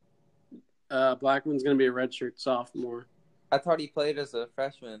 Blackman's going to be a redshirt sophomore. I thought he played as a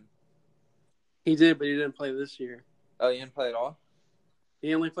freshman. He did, but he didn't play this year. Oh, he didn't play at all?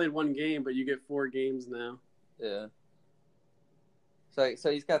 He only played one game, but you get 4 games now. Yeah. So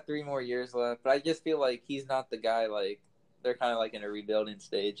he's got 3 more years left, but I just feel like he's not the guy. Like they're kind of like in a rebuilding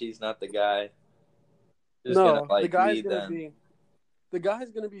stage. He's not the guy. The guy's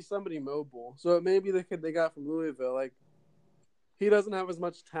gonna be somebody mobile. So it may be the kid they got from Louisville. Like he doesn't have as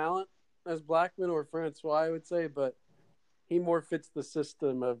much talent as Blackman or Francois, I would say, but he more fits the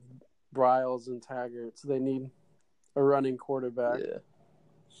system of Briles and Taggart. So they need a running quarterback. Yeah.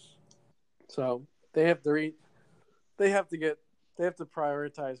 So they have to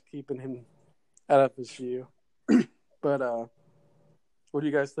prioritize keeping him at FSU. But what do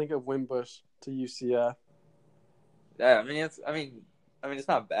you guys think of Wimbush to UCF? Yeah, I mean it's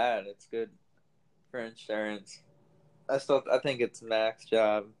not bad. It's good for insurance. I think it's Mac's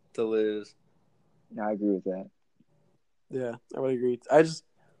job to lose. No, I agree with that. Yeah, I would agree.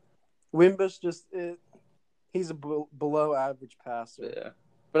 Wimbush he's a below average passer. Yeah.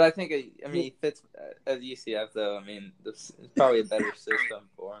 But I think he fits at UCF though. I mean, it's probably a better system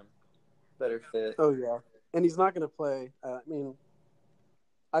for him, better fit. Oh yeah, and he's not going to play.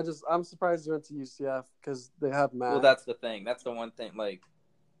 I'm surprised he went to UCF because they have Mac. Well, that's the thing. That's the one thing. Like,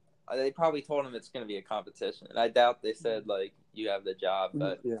 they probably told him it's going to be a competition, and I doubt they said like you have the job.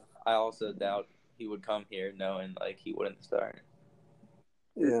 But yeah. I also doubt he would come here knowing like he wouldn't start.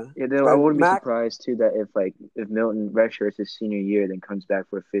 Yeah. I wouldn't be surprised too that if Milton redshirts his senior year, then comes back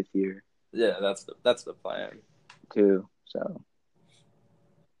for a 5th year. Yeah, that's the plan too. So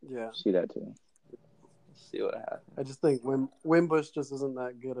yeah, see that too. See what happens. I just think Wimbush just isn't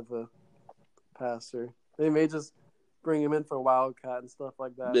that good of a passer. They may just bring him in for Wildcat and stuff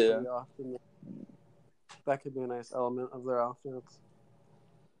like that pretty often. That could be a nice element of their offense.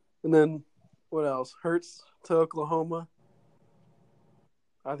 And then, what else? Hurts to Oklahoma.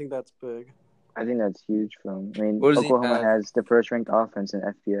 I think that's big. I think that's huge from. I mean, What does he Oklahoma have? has the first-ranked offense in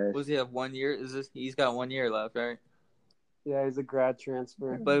FBS. Does he have 1 year? He's got 1 year left, right? Yeah, he's a grad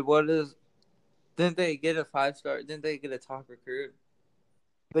transfer. But didn't they get a 5-star? Didn't they get a top recruit?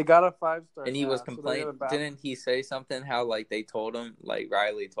 They got a 5-star. And he was complaining. Didn't he say something how like they told him, like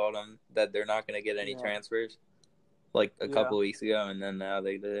Riley told him that they're not going to get any transfers, like a couple weeks ago, and then now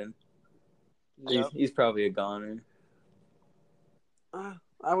they did. Yep. He's probably a goner.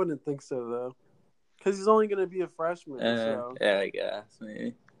 I wouldn't think so though, because he's only going to be a freshman. So. Yeah, I guess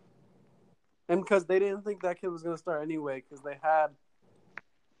maybe. And because they didn't think that kid was going to start anyway, because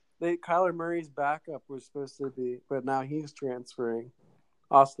Kyler Murray's backup was supposed to be, but now he's transferring.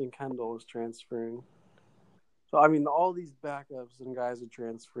 Austin Kendall is transferring. So, I mean, all these backups and guys are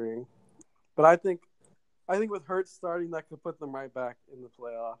transferring. But I think with Hurts starting, that could put them right back in the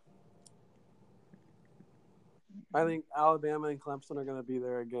playoff. I think Alabama and Clemson are going to be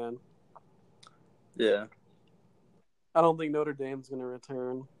there again. Yeah. I don't think Notre Dame's going to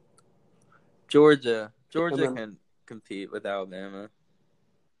return. Georgia can compete with Alabama.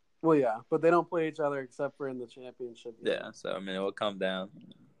 Well, yeah, but they don't play each other except for in the championship game. Yeah, so, I mean, it will come down.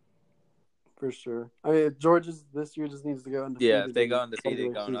 For sure. I mean, Georgia this year just needs to go undefeated. Yeah, if they go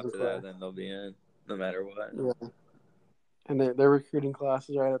undefeated going up to that, then they'll be in no matter what. Yeah. And their recruiting class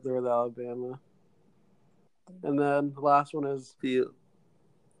is right up there with Alabama. And then the last one is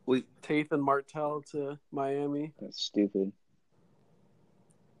Tate and Martell to Miami. That's stupid.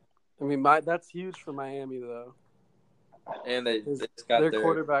 I mean, that's huge for Miami, though. And they just got their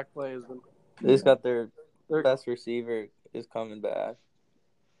quarterback play has been. They just got their best receiver is coming back.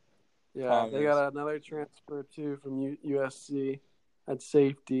 Yeah, Thomas. They got another transfer too from USC at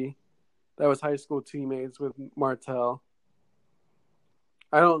safety. That was high school teammates with Martell.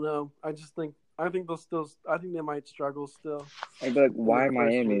 I don't know. I think they might struggle still. I'd be like, why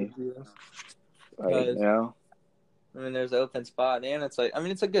Miami? You know? I mean, there's an open spot, and it's like, I mean,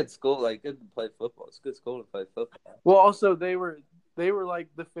 it's a good school, like, good to play football. It's a good school to play football. Well, also, they were like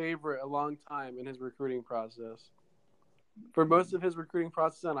the favorite a long time in his recruiting process. For most of his recruiting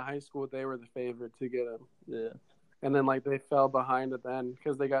process out of high school, they were the favorite to get him. Yeah. And then, like, they fell behind at the end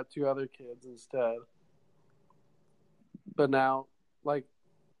because they got 2 other kids instead. But now, like,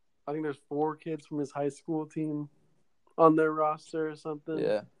 I think there's 4 kids from his high school team on their roster or something.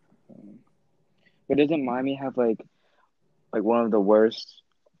 Yeah. But doesn't Miami have, like one of the worst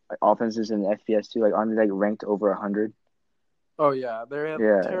offenses in the FBS too? Like, aren't they, like, ranked over 100? Oh, yeah. They have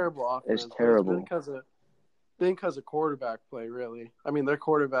terrible offense. It's terrible. It's been because of quarterback play, really. I mean, their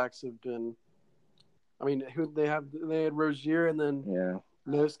quarterbacks have been – I mean, they had Rozier and then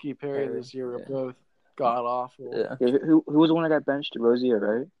Noski Perry this year were both god-awful. Yeah. Who was the one that got benched? Rozier,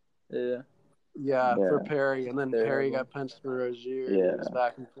 right? Yeah. Yeah, for Perry. And then Perry got benched for Rozier. Yeah. It was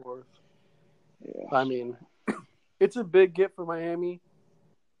back and forth. Yeah. I mean, it's a big get for Miami,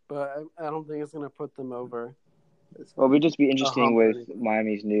 but I don't think it's going to put them over. Well, it would just be interesting with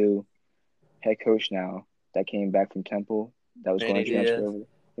Miami's new head coach now that came back from Temple. That was going to transfer over.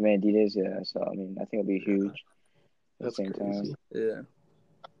 Diaz, yeah. So, I mean, I think it'll be huge at the same time. Yeah.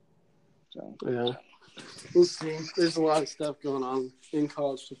 So. Yeah. We'll see. There's a lot of stuff going on in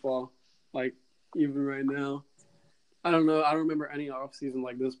college football, like, even right now. I don't know. I don't remember any offseason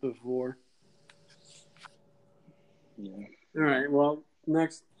like this before. Yeah. All right. Well,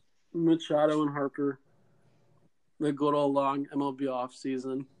 next, Machado and Harper. The good old long MLB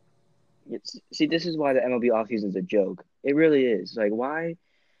offseason. See, this is why the MLB offseason is a joke. It really is. Like, why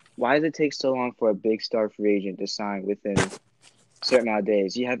does it take so long for a big star free agent to sign within a certain amount of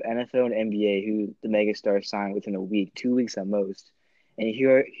days? You have NFL and NBA who the mega stars sign within a week, 2 weeks at most. And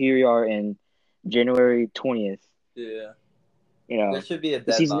here you are in January 20th. Yeah. You know, there should be a deadline.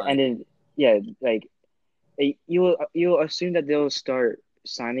 The season ended. Yeah, like you'll assume that they'll start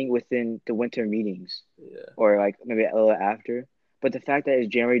signing within the winter meetings. Yeah. Or like maybe a little after. But the fact that it's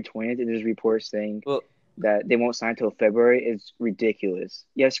January 20th and there's reports saying that they won't sign until February is ridiculous.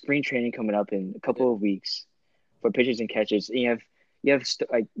 You have spring training coming up in a couple of weeks for pitchers and catchers. And you have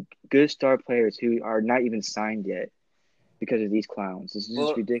like good star players who are not even signed yet because of these clowns. This is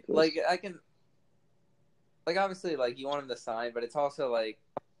just ridiculous. Obviously, like, you want them to sign, but it's also like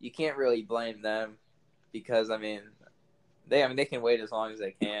you can't really blame them because they can wait as long as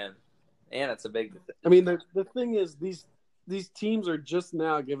they can, and it's a big. I mean, the thing is these these teams are just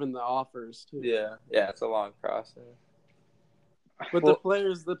now given the offers too. Yeah, it's a long process. But the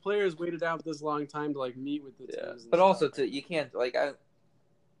players waited out this long time to like meet with the teams. But also stuff. you can't like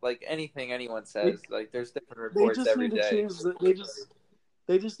anything anyone says. Like there's different They reports just every need to day. change.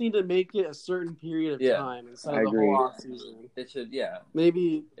 They just need to make it a certain period of time instead of the whole off season. It should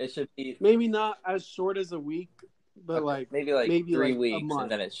Maybe it should be maybe not as short as a week, but maybe 3 weeks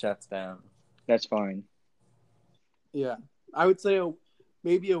and then it shuts down. That's fine. Yeah, I would say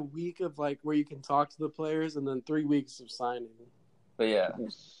maybe a week of like where you can talk to the players, and then 3 weeks of signing. But yeah,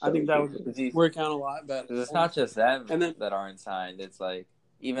 I think that would work out a lot better. Because it's not just them that aren't signed; it's like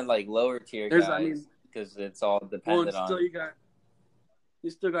even like lower tier guys. Because it's all dependent on. You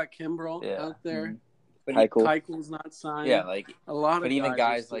still got Kimbrel out there. But Keichel's not signed. Yeah, like a lot of. But even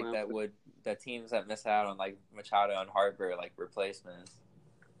guys like that teams that miss out on like Machado and Harper like replacements.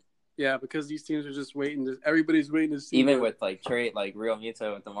 Yeah, because these teams are just waiting. Everybody's waiting to see. Even with like trade like Real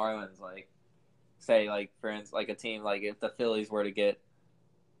Muto with the Marlins, like say like for instance, like a team like if the Phillies were to get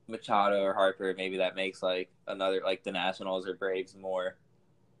Machado or Harper, maybe that makes like another like the Nationals or Braves more.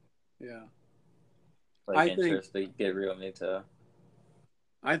 Yeah. Like interest to get Real Muto.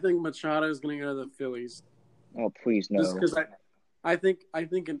 I think Machado is going to go to the Phillies. Oh please no! Just because I think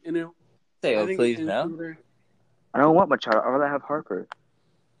an please no. I don't want Machado. I'd rather have Harper.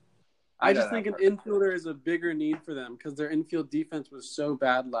 I just think an infielder is a bigger need for them because their infield defense was so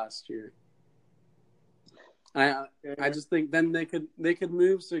bad last year. I just think then they could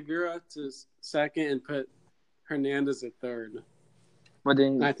move Segura to second and put Hernandez at third. But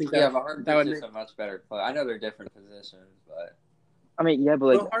then I think but Harper's just a much better play. I know they're different positions, but I mean, yeah, but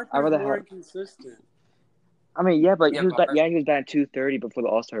like I'd rather more inconsistent. I mean, yeah, but he was batting 230 before the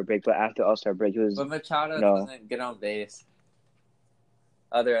All-Star break, but after the All-Star break, he was. But Machado doesn't get on base.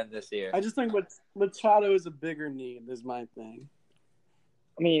 Other than this year, I just think Machado is a bigger need. Is my thing.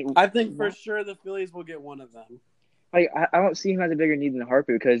 I mean, I think for sure the Phillies will get one of them. I don't see him as a bigger need than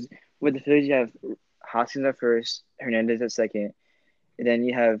Harper because with the Phillies you have Hoskins at first, Hernandez at second, and then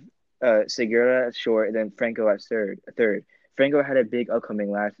you have Segura at short, and then Franco at third. Franco had a big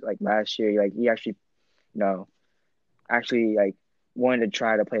upcoming last year. Like he actually, wanted to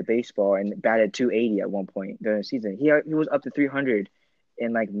try to play baseball and batted 280 at one point during the season. He was up to 300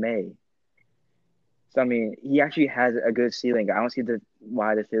 in like May. So I mean, he actually has a good ceiling. I don't see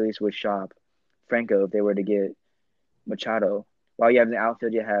why the Phillies would shop Franco if they were to get Machado. While you have in the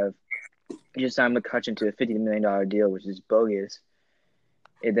outfield, you just signed McCutchen to a $50 million deal, which is bogus.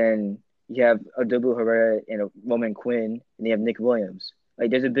 And then you have Odubel Herrera and Roman Quinn, and you have Nick Williams. Like,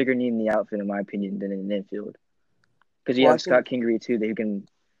 there's a bigger need in the outfield, in my opinion, than in the infield. Because you have Scott Kingery too, that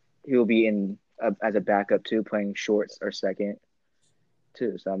he will be in as a backup too, playing shorts or second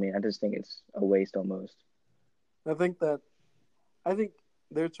too. So I mean, I just think it's a waste almost. I think they're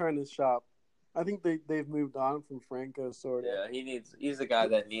trying to shop. I think they've moved on from Franco, sort of. Yeah, he's a guy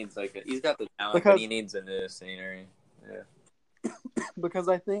that needs he's got the talent, but he needs a new scenery. Yeah. Because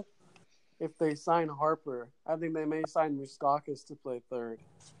I think if they sign Harper, I think they may sign Moustakas to play third.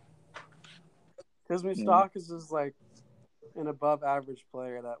 Because Moustakas is like an above-average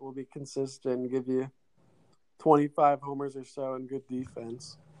player that will be consistent and give you 25 homers or so and good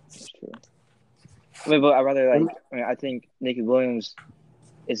defense. That's true. I mean, but I think Nicky Williams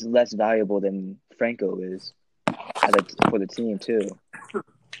is less valuable than Franco is for the team too,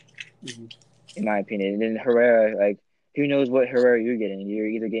 in my opinion. And then Herrera, who knows what Herrera you're getting? You're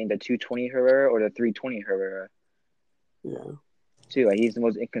either getting the 220 Herrera or the 320 Herrera. Yeah. Too, he's the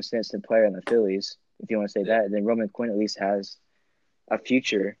most inconsistent player in the Phillies, if you want to say that. And then Roman Quinn at least has a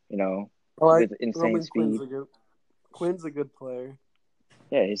future, with insane Roman speed. Quinn's a good player.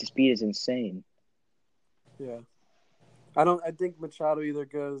 Yeah, his speed is insane. Yeah. I think Machado either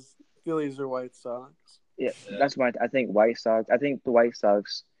goes Phillies or White Sox. Yeah, that's why I think White Sox. I think the White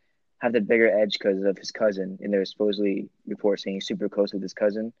Sox have the bigger edge because of his cousin, and there's supposedly reports saying he's super close with his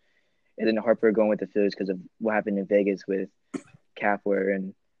cousin. And then Harper going with the Phillies because of what happened in Vegas with Kapler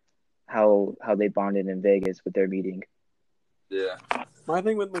and how they bonded in Vegas with their meeting. Yeah. My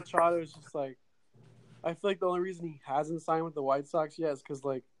thing with Machado is just I feel like the only reason he hasn't signed with the White Sox yet is because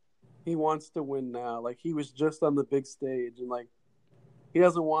he wants to win now. He was just on the big stage and he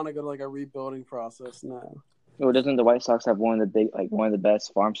doesn't want to go to a rebuilding process now. Or doesn't the White Sox have one of the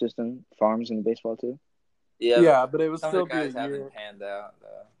best farms in baseball too? Yeah, but it would still be a year. Haven't panned out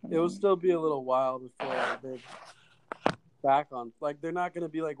though. It will still be a little while before they're back on. They're not going to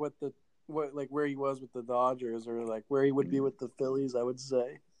be where he was with the Dodgers or where he would be with the Phillies. I would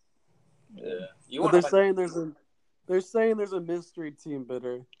say. Yeah. But they're saying there's a mystery team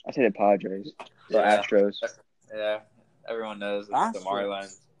bidder. I say the Padres or Astros. Yeah. Everyone knows it's the Astros.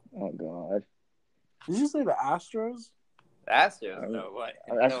 Marlins. Oh God. Did you say the Astros? The Astros, no way.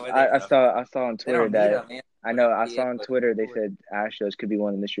 No way I saw on they Twitter don't need that them, man. I know I The saw on Yankees- Twitter they said Astros could be one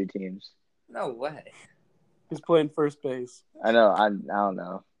of the mystery teams. No way. He's playing first base. I know. I don't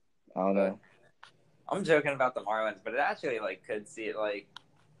know. I don't know. I'm joking about the Marlins, but it actually could see it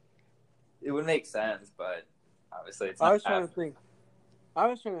it would make sense, but obviously it's not. I was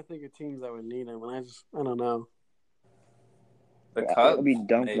trying to think of teams that would need him, and I don't know. The It Cubs would be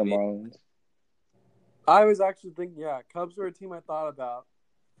dumb for the maybe. Marlins. I was actually thinking, Cubs were a team I thought about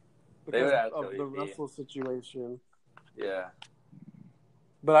They would because of actually the be. Russell situation. Yeah.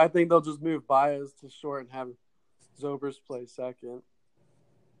 But I think they'll just move Baez to short and have Zobers play second.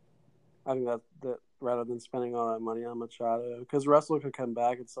 I think that rather than spending all that money on Machado, because Russell could come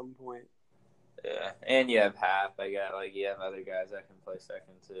back at some point. Yeah, and you have half. You have other guys that can play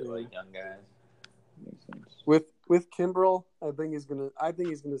second too, young guys. Makes sense. With Kimbrel, I think he's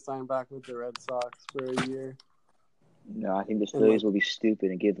gonna sign back with the Red Sox for a year. No, I think the Phillies will be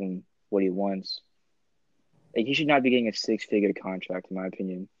stupid and give him what he wants. Like, he should not be getting a 6-figure contract, in my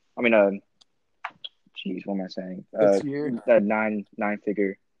opinion. I mean, what am I saying? This year, a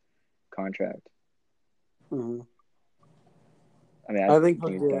 9-figure contract. mm-hmm. I mean, I think it's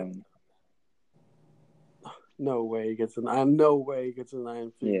he'll get. dumb. No way he gets a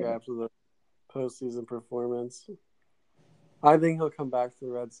 9-figure Yeah. after the postseason performance. I think he'll come back to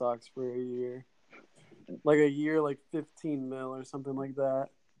the Red Sox for a year. Like 15 mil or something like that.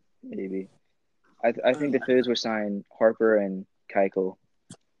 Maybe. I think the Phillies will sign Harper and Keuchel,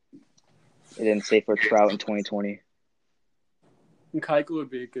 and then save for Trout in 2020. And Keuchel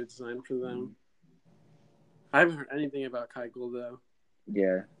would be a good sign for them. I haven't heard anything about Keuchel though.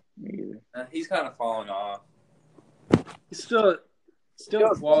 Yeah, me either. He's kind of fallen off. He's still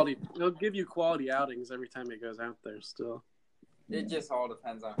quality. He'll give you quality outings every time he goes out there. Still, It just all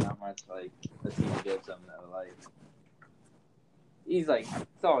depends on how much the team gives him though. He's a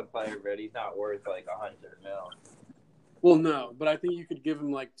solid player, but he's not worth 100 mil. well, no, but I think you could give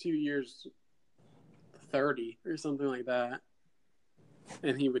him 2 years, 30 or something like that,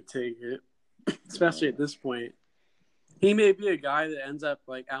 and he would take it. Especially at this point, he may be a guy that ends up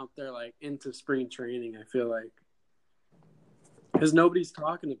out there into spring training. I feel like because nobody's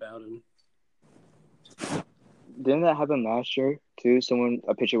talking about him. Didn't that happen last year too?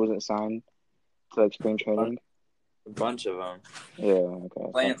 A pitcher wasn't signed to spring training. A bunch of them. Yeah,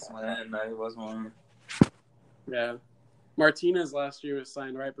 okay. Lance Lynn, was one. Yeah. Martinez last year was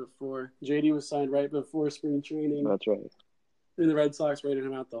signed right before. JD was signed right before spring training. That's right. And the Red Sox waited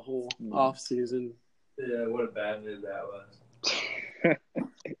him out the whole off season. Yeah, what a bad move that was.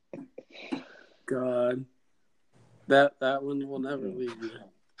 God. That one will never leave you.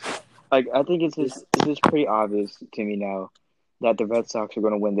 I think it's just pretty obvious to me now that the Red Sox are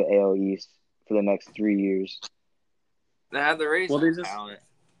going to win the AL East for the next 3 years. They have the Rays talent.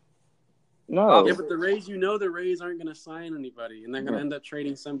 No. Yeah, but the Rays aren't going to sign anybody, and they're going to end up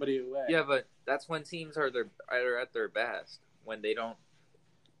trading somebody away. Yeah, but that's when teams are at their best. When they don't.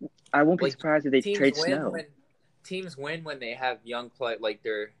 I won't be surprised if they trade Snell. Teams win when they have young play,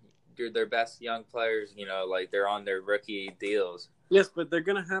 their best young players. They're on their rookie deals. Yes, but they're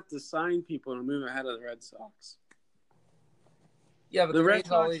going to have to sign people to move ahead of the Red Sox. Yeah, but the Red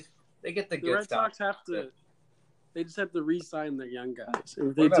Sox they get the good Red stuff. Sox have to. They just have to re-sign their young guys. And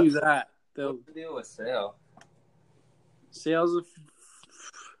if they do that, they'll. What's the deal with Sale? Sale's a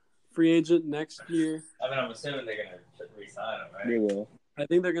free agent next year. I mean, I'm assuming they're going to re-sign him, right? They will. I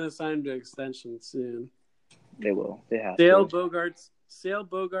think they're going to sign him to extension soon. They will. They have Sale, to. Bogarts,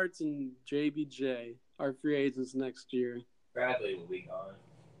 and JBJ are free agents next year. Bradley will be gone.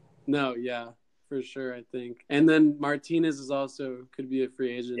 No, yeah, for sure, I think. And then Martinez could be a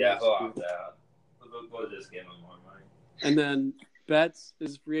free agent. Yeah, next he'll year. opt out. We'll just give him more money. And then Betts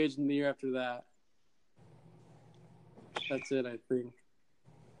is free agent the year after that. That's it, I think.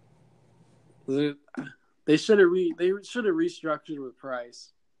 They should have restructured with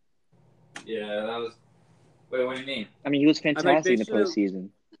Price. Yeah, that was. Wait, what do you mean? I mean, he was fantastic in the should've- postseason.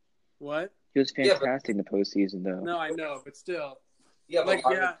 What? He was fantastic in the postseason, though. No, I know, but still,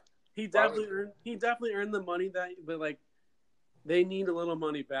 Yeah, he definitely earned the money but they need a little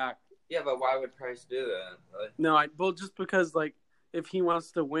money back. Yeah, but why would Price do that? No, just because if he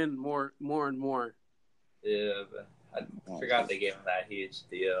wants to win more and more. Yeah, but I forgot they gave him that huge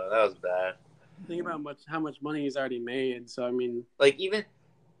deal. That was bad. Think about how much money he's already made. So I mean, even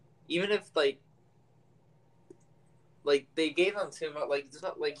if they gave him too much. It's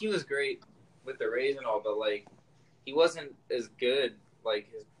not he was great with the Rays and all, but he wasn't as good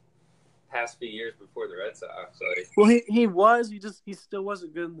his past few years before the Red Sox. Like, well, he still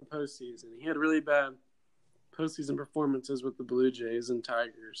wasn't good in the postseason. He had really bad postseason performances with the Blue Jays and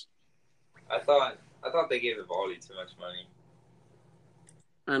Tigers. I thought they gave Eovaldi too much money.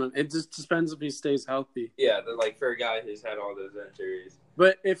 I don't know. It just depends if he stays healthy. Yeah, like for a guy who's had all those injuries.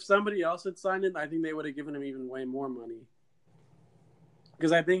 But if somebody else had signed him, I think they would have given him even way more money.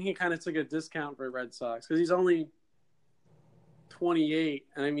 Because I think he kind of took a discount for Red Sox because he's only 28,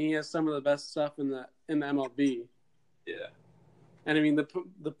 and I mean he has some of the best stuff in the MLB. Yeah. And I mean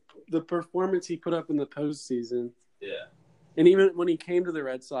the performance he put up in the postseason. Yeah. And even when he came to the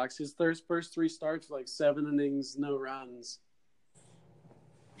Red Sox, his first 3 starts were like 7 innings, no runs.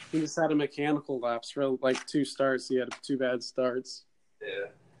 He just had a mechanical lapse for like 2 starts. He had 2 bad starts.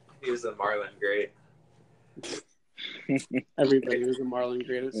 Yeah. He was a Marlin great. Everybody was a Marlin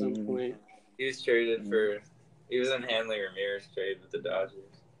great at some point. He was traded for. He was in Hanley Ramirez trade with the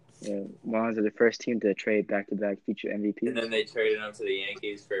Dodgers. Yeah, Marlins are the first team to trade back-to-back future MVPs. And then they traded him to the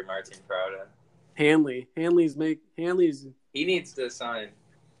Yankees for Martin Prada. Hanley's. He needs to sign.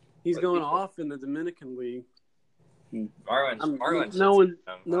 He's going off in the Dominican League. Marlin. No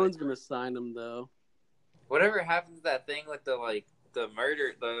one's gonna sign him though. Whatever happened to that thing with the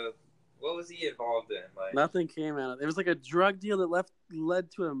murder? What was he involved in? Like nothing came out. It was like a drug deal that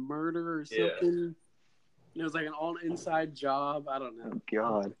led to a murder or something. Yeah. It was like an all inside job. I don't know. Oh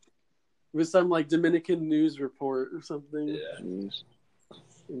God. It was some like Dominican news report or something. Yeah. Jeez.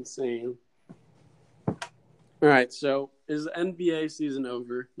 Insane. All right, so is the NBA season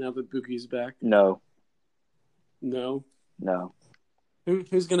over now that Bookie's back? No.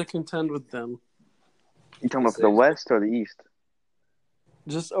 Who's going to contend with them? You talking about for the West or the East?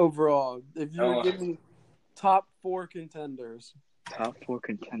 Just overall, if you were giving top 4 contenders. Top 4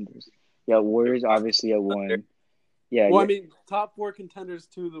 contenders. Yeah, Warriors obviously at 1. Yeah. Well, I mean, top 4 contenders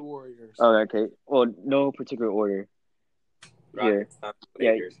to the Warriors. Oh, okay. Well, no particular order. Rockets,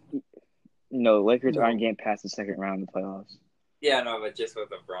 Lakers. No, Lakers aren't getting past the second round of the playoffs. Yeah, no, but just with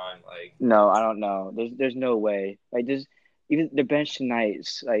LeBron, like. No, I don't know. There's no way. Like, even the bench tonight,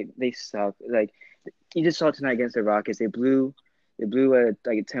 like they suck. Like, you just saw tonight against the Rockets, they blew a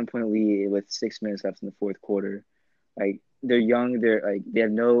 10-point lead with 6 minutes left in the fourth quarter. Like, they're young. They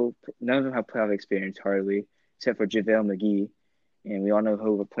have none of them have playoff experience hardly, except for JaVale McGee, and we all know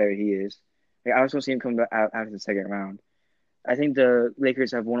who of a player he is. Like, I was supposed to see him come out after the second round. I think the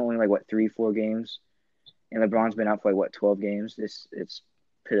Lakers have won only 3-4 games, and LeBron's been out for 12 games. It's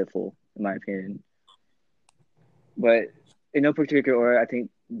pitiful in my opinion. But in no particular order, I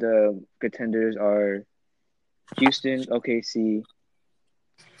think the contenders are Houston, OKC.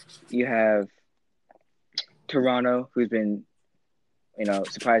 You have Toronto, who's been,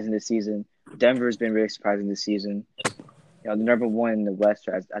 surprising this season. Denver's been really surprising this season. The number 1 in the West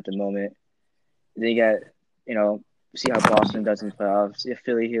at the moment. Then you got, see how Boston does in the playoffs. If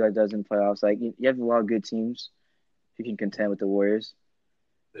Philly here does in the playoffs, you have a lot of good teams who can contend with the Warriors.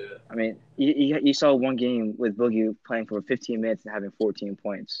 Yeah. I mean, you saw one game with Boogie playing for 15 minutes and having 14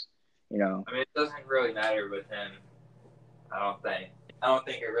 points. I mean, it doesn't really matter with him. I don't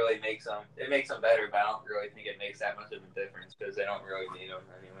think it really makes them. It makes them better, but I don't really think it makes that much of a difference because they don't really need them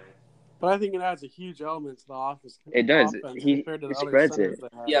anyway. But I think it adds a huge element to the offense. It does. He spreads it.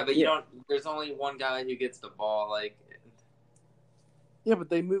 Yeah, but you don't. There's only one guy who gets the ball. Yeah, but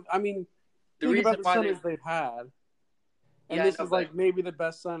they move. I mean, think about the centers they've had. And this is maybe the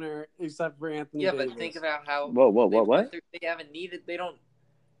best center except for Anthony Davis. But think about how. What? They haven't needed. They don't.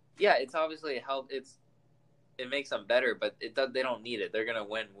 Yeah, it's obviously a help. It makes them better, but they don't need it. They're gonna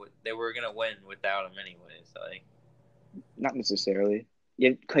win. They were gonna win without him anyway. So not necessarily.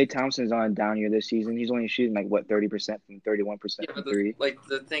 Yeah, Klay Thompson's on a down year this season. He's only shooting 30% from 31% from 3.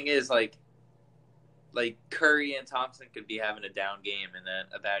 The thing is Curry and Thompson could be having a down game and then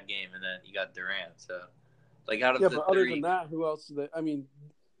a bad game, and then you got Durant. So out of the but other than that, who else?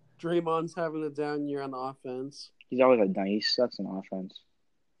 Draymond's having a down year on offense. He's always down. He sucks on offense.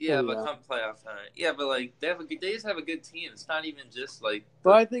 Yeah, but come playoff time. Yeah, but they just have a good team. It's not even just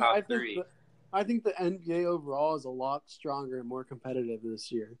But I think the NBA overall is a lot stronger and more competitive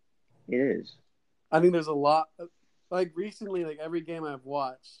this year. It is. I think there's a lot. Recently, every game I've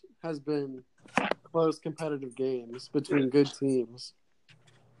watched has been close competitive games between good teams.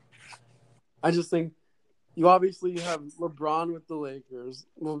 I just think you have LeBron with the Lakers.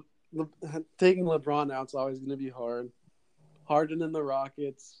 Well, taking LeBron out is always going to be hard. Harden and the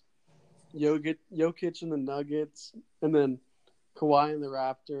Rockets, Jokic and the Nuggets, and then Kawhi and the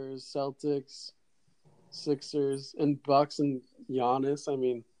Raptors, Celtics, Sixers, and Bucks and Giannis. I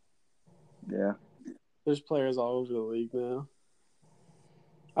mean, yeah, there's players all over the league now.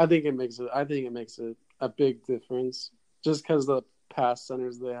 I think it makes it a big difference just because the past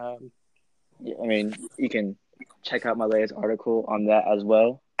centers they had. Yeah, I mean, you can check out my latest article on that as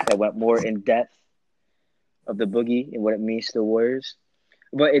well. That went more in depth of the boogie and what it means to the Warriors.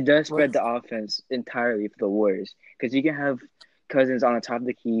 But it does spread the offense entirely for the Warriors because you can have Cousins on the top of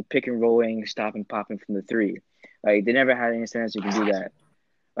the key, pick and rolling, stop and popping from the three. Like they never had any centers who can do that.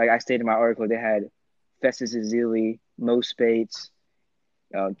 Like I stated in my article, they had Festus Ezeli, Mo Spates,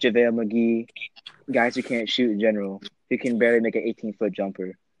 JaVale McGee, guys who can't shoot in general, who can barely make an 18-foot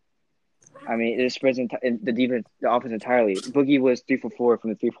jumper. I mean, it spreads the offense entirely. Boogie was 3 for 4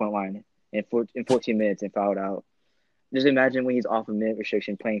 from the 3-point line in 14 minutes and fouled out. Just imagine when he's off a minute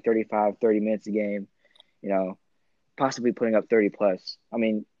restriction, playing 35, 30 minutes a game, possibly putting up 30 plus. I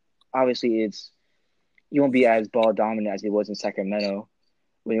mean, obviously he won't be as ball dominant as he was in Sacramento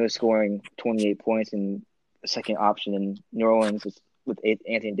when he was scoring 28 points in the second option in New Orleans with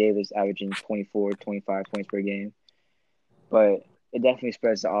Anthony Davis averaging 24, 25 points per game. But it definitely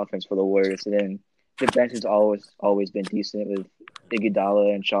spreads the offense for the Warriors. And then the bench has always been decent with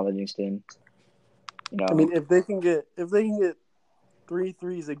Iguodala and Shawn Livingston. I mean, if they can get 3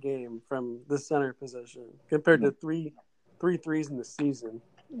 threes a game from the center position compared to three threes in the season.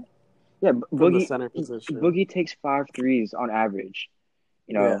 Yeah, from the center position. Boogie takes 5 threes on average,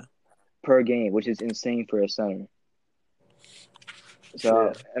 per game, which is insane for a center.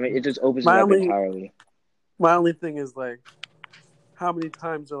 So, I mean, it just opens it up entirely. My only thing is, like, how many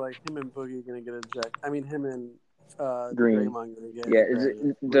times are, like, him and Boogie going to get ejected? I mean, him and Green. Draymond going to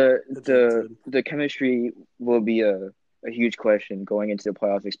get the chemistry will be a huge question going into the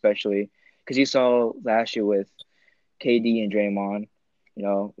playoffs, especially because you saw last year with KD and Draymond,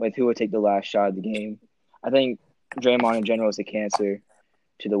 like who would take the last shot of the game. I think Draymond in general is a cancer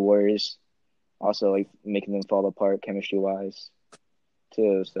to the Warriors, also like making them fall apart chemistry-wise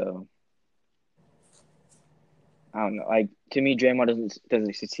too. So I don't know. Like to me, Draymond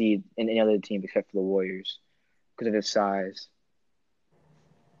doesn't succeed in any other team except for the Warriors because of his size.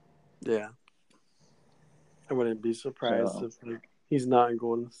 Yeah, I wouldn't be surprised if he's not in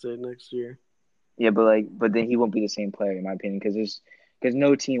Golden State next year. Yeah, but then he won't be the same player in my opinion because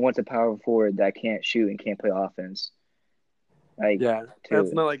no team wants a power forward that can't shoot and can't play offense.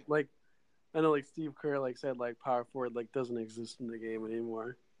 That's not like I know like Steve Kerr said power forward doesn't exist in the game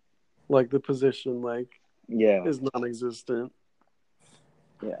anymore. Like the position is non-existent.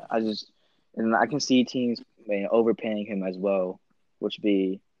 Yeah, I can see teams overpaying him as well, which would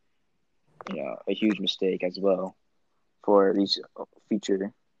be a huge mistake as well for these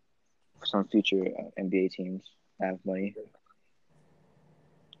some future NBA teams that have money.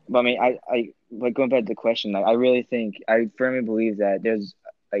 But I mean, I going back to the question, I firmly believe that there's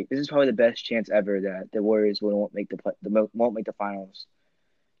this is probably the best chance ever that the Warriors won't make the finals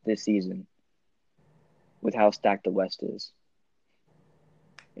this season with how stacked the West is.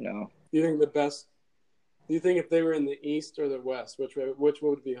 You think the best? Do you think if they were in the East or the West, which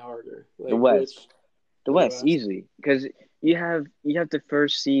would be harder? The West. The West, easily, because you have the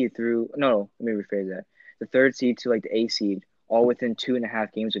first seed through. No, let me rephrase that. The third seed to the 8th seed, all within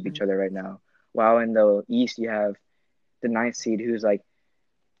 2.5 games of each other right now. While in the East, you have the 9th seed, who's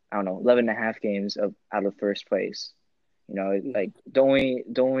 11.5 games out of first place. The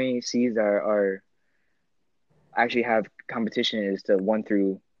only seeds that are actually have competition is the 1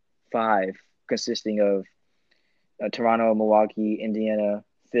 through 5, consisting of Toronto, Milwaukee, Indiana,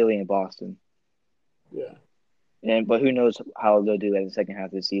 Philly, and Boston. Yeah. But who knows how they'll do that in the second half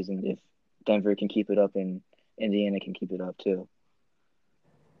of the season if Denver can keep it up and Indiana can keep it up too.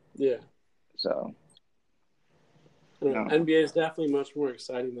 Yeah. So. NBA is definitely much more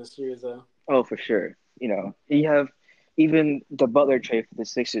exciting this year, though. Oh, for sure. You have even the Butler trade for the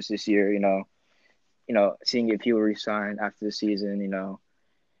Sixers this year. Seeing if he will resign after the season.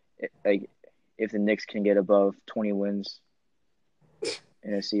 If the Knicks can get above 20 wins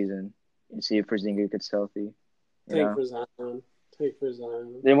in a season. And see if Porzingis gets healthy. Take for Zion.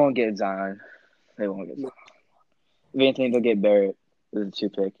 They won't get Zion. If anything, they'll get Barrett with the 2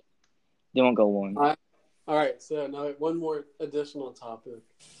 pick. They won't go 1. All right. So now one more additional topic: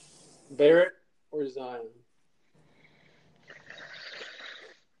 Barrett or Zion?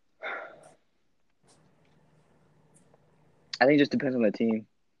 I think it just depends on the team.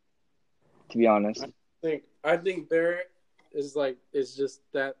 To be honest, I think Barrett is just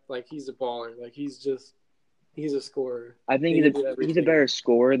that he's a baller. He's a scorer. I think he's a better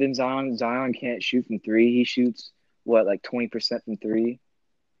scorer than Zion. Zion can't shoot from 3. He shoots 20% from 3.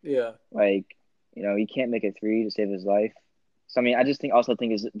 Yeah. He can't make a 3 to save his life. So I mean, I just think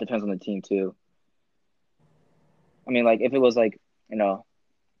it depends on the team too. I mean, if it was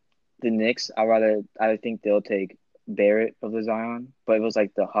the Knicks, I think they'll take Barrett over Zion. But if it was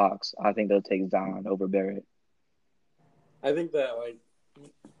like the Hawks, I think they'll take Zion over Barrett. I think that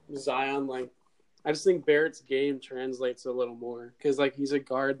Zion, I just think Barrett's game translates a little more because he's a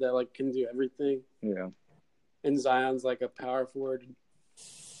guard that can do everything. Yeah. And Zion's a power forward.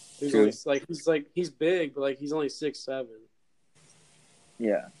 He's True. only he's big, but he's only 6'7".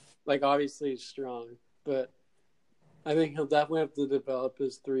 Yeah. Obviously he's strong, but I think he'll definitely have to develop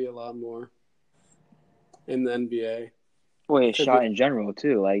his three a lot more in the NBA. Well, his shot in general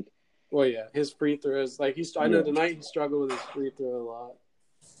too. Well, yeah, his free throws. I know tonight he struggled with his free throw a lot.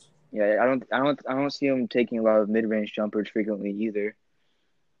 Yeah, I don't see him taking a lot of mid-range jumpers frequently either.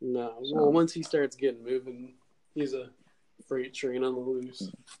 No, So. well, once he starts getting moving, he's a freight train on the loose.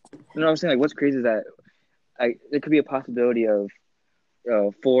 You know what I'm saying? What's crazy is that there could be a possibility of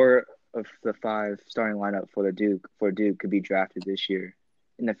 4 of the 5 starting lineup for Duke could be drafted this year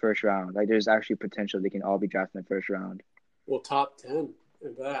in the first round. There's actually potential they can all be drafted in the first round. Well, top 10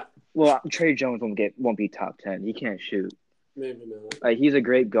 at that. Well, Trey Jones won't be top 10. He can't shoot. Maybe not. He's a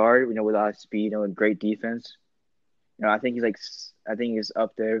great guard, with a lot of speed, and great defense. I think he's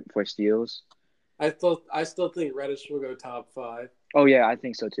up there for steals. I still think Reddish will go top 5. Oh yeah, I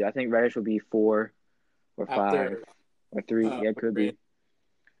think so too. I think Reddish will be 4 or 5 After, or 3. Yeah, it could be.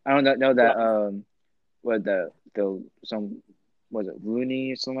 I don't know that was it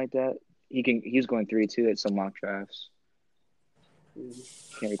Looney or something like that? He's going 3 too at some mock drafts.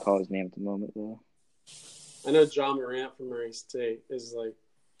 Can't recall his name at the moment though. I know John Morant from Murray State is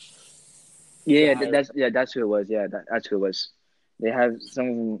that's who it was. Yeah, that's who it was. They have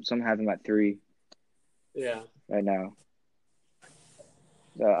some have him at 3. Yeah. Right now.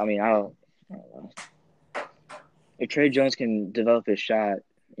 So I don't know. If Trey Jones can develop his shot,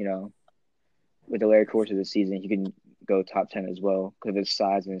 with the later course of the season, he can go top 10 as well because of his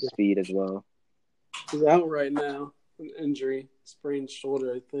size and his speed as well. He's out right now. An injury, sprained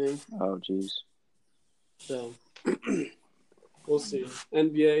shoulder, I think. Oh, jeez. So, we'll see.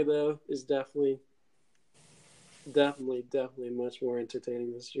 NBA, though, is definitely much more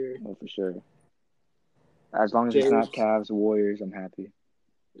entertaining this year. Oh, for sure. As long as it's not Cavs, Warriors, I'm happy.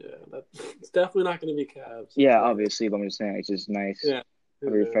 Yeah, it's definitely not going to be Cavs. Yeah, obviously, but I'm just saying it's just nice. Yeah. A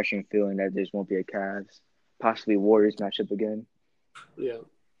refreshing feeling that there won't be a Cavs, possibly Warriors matchup again. Yeah.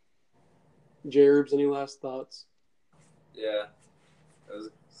 J-Rubes, any last thoughts? Yeah. It was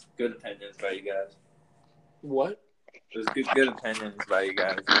good attendance by you guys. What? It was good attendance by you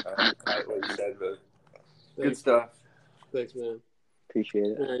guys. What you said, but good stuff. Thanks, man. Appreciate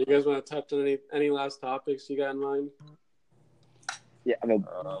it. Right, you guys want to touch on any last topics you got in mind? Yeah,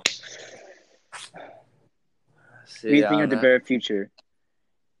 what do you think of the better future?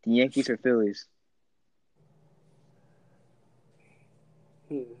 The Yankees or Phillies?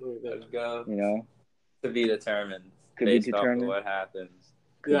 Let's go. To be determined. Based off of what happens.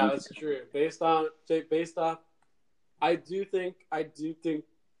 That's true. Based off, I do think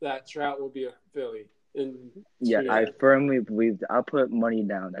that Trout will be a Philly. I firmly believe that. I'll put money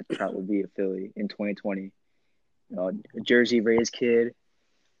down that Trout will be a Philly in 2020. A Jersey Rays kid,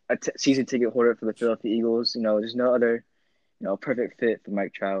 a season ticket holder for the Philadelphia Eagles. There's no other, perfect fit for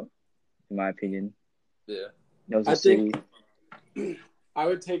Mike Trout, in my opinion. Yeah. Knows the city. I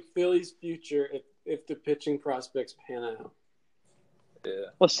would take Philly's future if the pitching prospects pan out.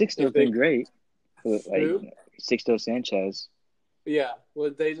 Yeah. Well, Sixto's been great. Sixto Sanchez. Yeah.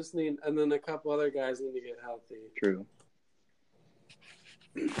 Well, they just need, and then a couple other guys need to get healthy. True.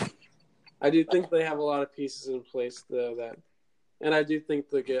 I do think they have a lot of pieces in place, though, and I do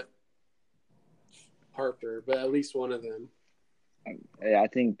think they'll get Harper, but at least one of them. Yeah, I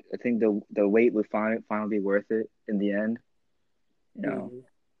think the wait would finally be worth it in the end.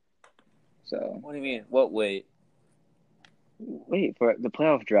 So. What do you mean? What wait? Wait for the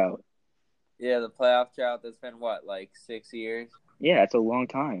playoff drought. Yeah, the playoff drought that's been 6 years? Yeah, it's a long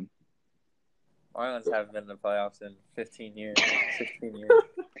time. Marlins haven't been in the playoffs in 15 years, 16 years.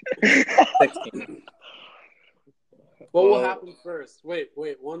 16. What will happen first? Wait,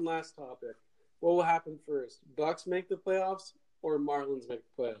 one last topic. What will happen first? Bucks make the playoffs or Marlins make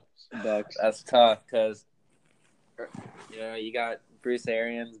the playoffs? Bucks. That's tough because, you got Bruce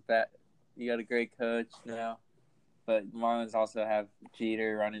Arians, you got a great coach now, but Marlins also have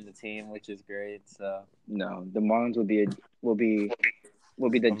Jeter running the team, which is great. So no, the Marlins will be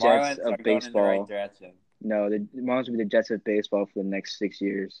the Jets Marlins of are baseball. going in the right direction. No, the Marlins will be the Jets of baseball for the next 6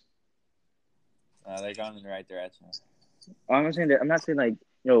 years. They're going in the right direction. I'm not saying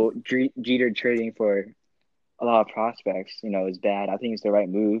Jeter trading for a lot of prospects, is bad. I think it's the right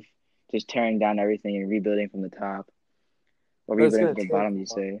move. Just tearing down everything and rebuilding from the top. Or rebuilding from the bottom, you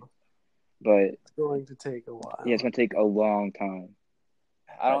say. but It's going to take a while. yeah, it's going to take a long time.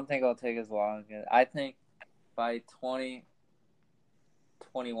 I don't think it'll take as long. I think by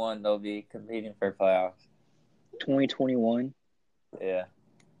 2021 they'll be competing for playoffs. 2021? Yeah.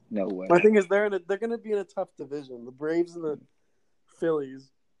 No way. My thing is they're going to be in a tough division. The Braves and the Phillies.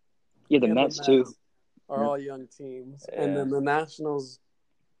 Yeah, the and Mets the too. Mets are all young teams, Yeah. and then the Nationals.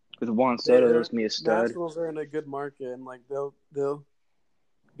 With Juan Soto, it's gonna be a stud. Nationals are in a good market, and like they'll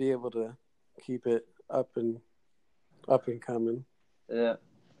be able to keep it up and coming. Yeah.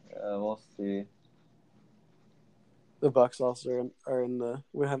 We'll see. The Bucks also are in the.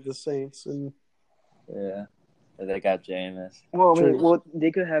 We have the Saints and Yeah. They got Jameis. Well, I mean, True.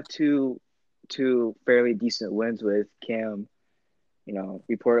 they could have two fairly decent wins with Cam. You know,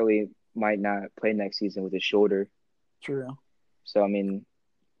 reportedly might not play next season with his shoulder. True. So I mean,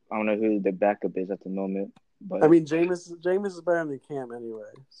 I don't know who the backup is at the moment, but I mean, Jameis is better than Cam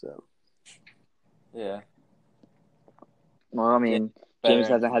anyway. So Yeah. well, I mean, Better James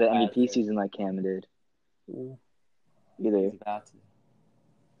hasn't had an than MVP Patrick. season like Cam did mm. either. He's about to.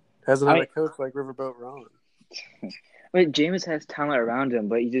 hasn't I had mean- a coach like Riverboat Ron. I mean, James has talent around him,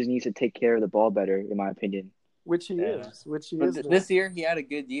 but he just needs to take care of the ball better, in my opinion. Which he Yeah. is. Which he But is. now. this year he had a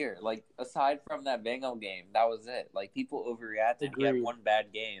good year. Like aside from that Bengal game, that was it. Like people overreacted. He had Agreed. one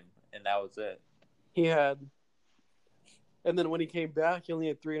bad game, and that was it. He had. And then when he came back, he only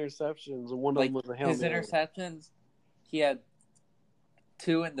had 3 interceptions, and one of Like them was a Hail his Mary. interceptions, he had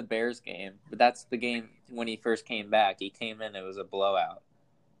 2 in the Bears game, but that's the game when he first came back. He came in, it was a blowout.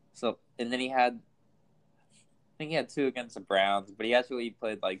 So and then I think he had 2 against the Browns, but he actually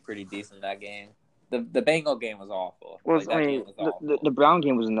played like pretty decent that game. The Bengal game was awful. Well, Like, that I game mean, was awful. the Brown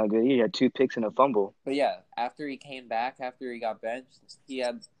game wasn't that good. He had 2 picks and a fumble. But yeah, after he came back, after he got benched, he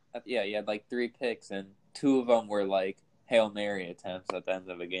had like 3 picks, and 2 of them were like Hail Mary attempts at the end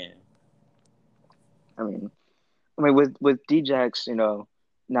of the game. I mean, with Djax, you know,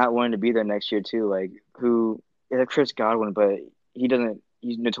 not wanting to be there next year too. Like Chris Godwin, but he doesn't.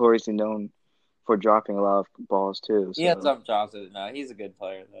 He's notoriously known for dropping a lot of balls too. So. He had some jobs. No, he's a good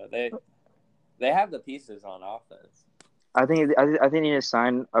player though. They have the pieces on offense. I think they need to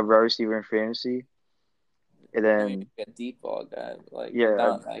sign a wide receiver in fantasy, and I then mean, a deep ball guy, like Yeah.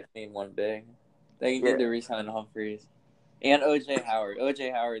 not like need one big. They Yeah. need to re-sign Humphreys and OJ Howard.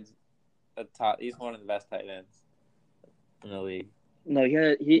 OJ Howard's a top. He's one of the best tight ends in the league. no,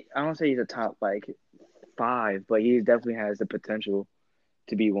 I don't say he's a top like 5, but he definitely has the potential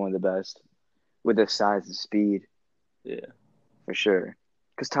to be one of the best with the size and speed Yeah, for sure.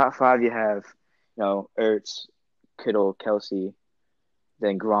 Because top 5 you have, you know, Ertz, Kittle, Kelsey,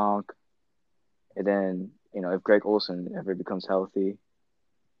 then Gronk, and then you know if Greg Olsen ever becomes healthy,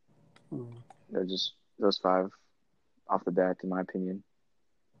 Mm. they're just those 5 off the bat, in my opinion.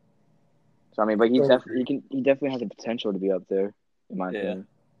 So I mean, but he definitely has the potential to be up there, in my Yeah. opinion.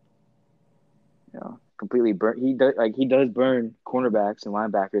 You know, completely burn. He does burn cornerbacks and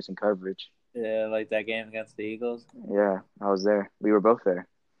linebackers in coverage. yeah, like that game against the Eagles. Yeah, I was there. We were both there.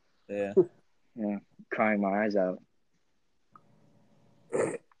 Yeah, Yeah, crying my eyes out.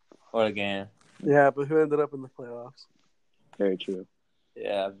 what a game. Yeah, but who ended up in the playoffs? Very true.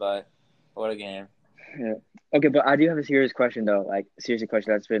 Yeah, but what a game. Yeah. Okay, but I do have a serious question though. Like serious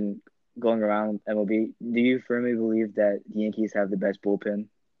question that's been going around MLB. Do you firmly believe that the Yankees have the best bullpen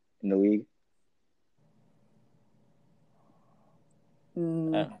in the league?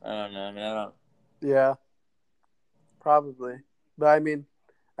 Mm, I don't know. I mean, I don't. yeah, probably. But I mean,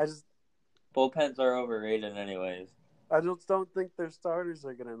 I just Bullpens are overrated, anyways. don't think their starters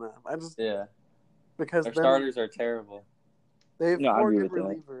are good enough. Yeah, Because their then starters are terrible. they have No, I 4 agree good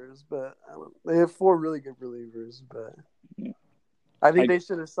with that. relievers, but they have 4 really good relievers. But Yeah. I think I- they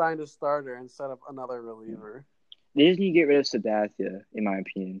should have signed a starter instead of another reliever. They just need to get rid of Sabathia, in my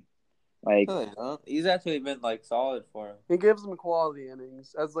opinion. Like, No, they don't. He's actually been like solid for him. He gives them quality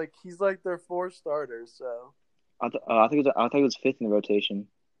innings as like he's like their 4 starters. So I think it was 5th in the rotation.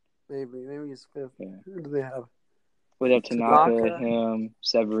 maybe he's 5th. Yeah. Who do they have? We have Tanaka, Tanaka, him,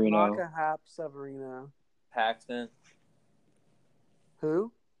 Severino. Tanaka, Hap, Severino. Paxton.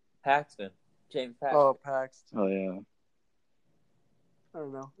 Who? James Paxton. Oh, Paxton. Oh yeah. I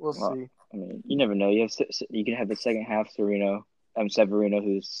don't know. We'll Well, see. I mean, you never know. You can have the second half Severino,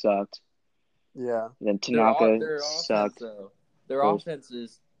 who sucked. Yeah. Then Their Tanaka offense, sucked. though. Their Well, offense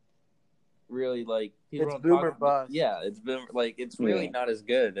is really like people It's don't boom talk or about- bust. Yeah, it's been like it's really Yeah. not as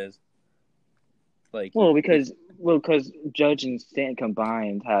good as like. Well, because Judge and Stanton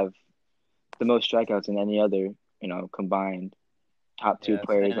combined have the most strikeouts than any other, you know, combined top 2 Yeah,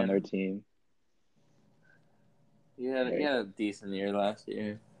 players on Stanton. their team. he had a decent year last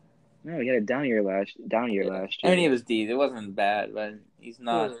year. No, he had a down year last year. I mean, he was D. It wasn't bad, but he's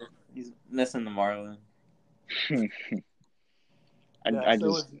not. Yeah. He's missing the Marlins. I Yeah,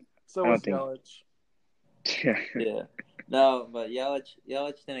 just so I was don't Yelich. Yeah. No, but Yelich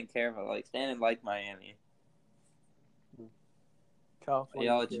didn't care about Stanton liked Miami. California.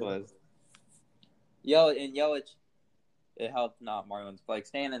 Yelich was Yelich. It helped not Marlins. Like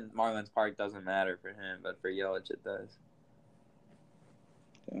Stanton, Marlins Park doesn't matter for him, but for Yelich it does.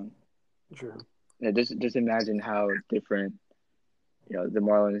 Yeah. True. Yeah, just imagine how different, the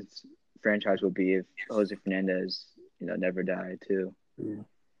Marlins franchise would be if Jose Fernandez, never died too.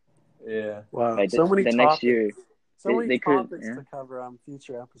 Yeah. Wow. Like So many the topics. next year, So many they could, topics to cover on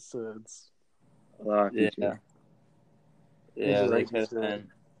future episodes. a lot of future. Yeah, they Like could you have said.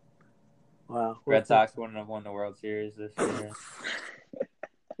 been. Wow. Red Sox wouldn't have won the World Series this year.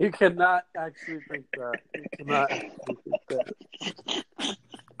 You cannot actually think that. You cannot actually think that.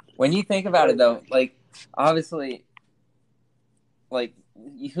 When you think about it, though, obviously,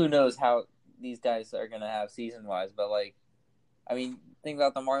 who knows how these guys are going to have season-wise, but, I mean, think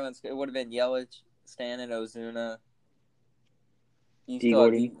about the Marlins. It would have been Yelich, Stanton, Ozuna. You D. still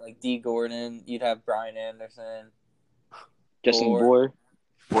Gordon. have D. Gordon. You'd have Brian Anderson. Justin Bour.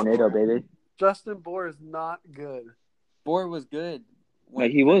 Tornado, baby. Justin Bour is not good. Bour was good. No,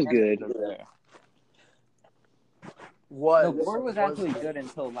 he was good. Bour was actually good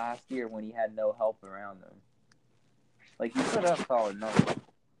until last year when he had no help around him. He put up solid numbers.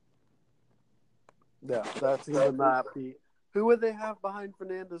 Yeah, that team would not be. Who would they have behind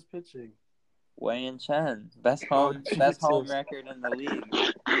Fernandez pitching? Wei and Chen, best home record in the league.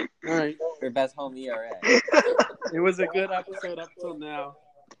 All right, or best home ERA. It was a good episode up till now.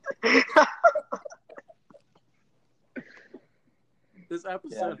 This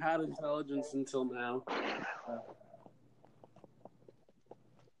episode had intelligence until now.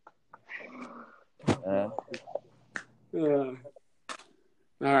 All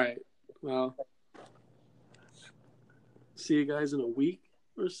right. Well, see you guys in a week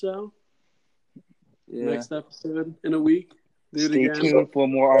or so. Yeah. Next episode in a week. Stay tuned for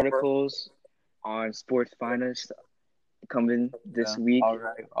more articles on Sports Finest coming this week.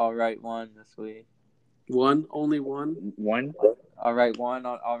 I'll write one this week. One? Only one? One? I'll write one.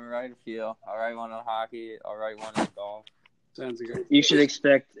 I'll write a few. I'll write one on hockey. I'll write one on golf. Sounds good. You should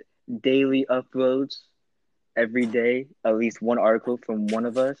expect daily uploads every day, at least one article from one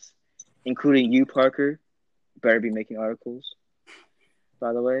of us, including you, Parker. Better be making articles,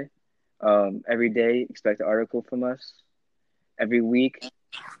 by the way. Every day, expect an article from us. Every week,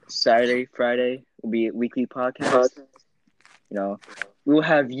 Saturday, Friday will be a weekly podcast. We will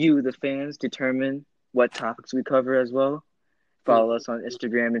have you, the fans, determine what topics we cover as well. Follow us on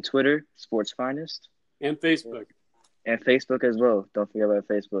Instagram and Twitter, Sports Finest. And Facebook. And Facebook as well. Don't forget about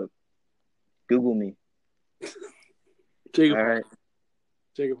Facebook. Google me. Jacob. All right.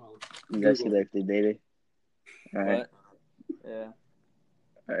 Jacob Holland. You guys selected, baby. All right. Yeah.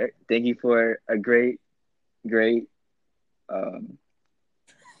 All right. Thank you for a great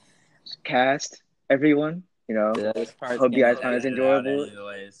cast, everyone. This hope you guys find this enjoyable.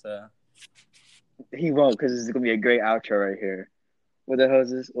 Anyway, so. He won't, because this is gonna be a great outro right here. What the hell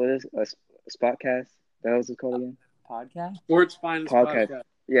is this? What is this? A Spotcast? The hell is it called again? Podcast? Sports Finest Podcast.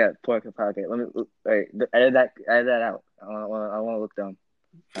 Yeah, podcast. Let me edit that out. I want to look dumb.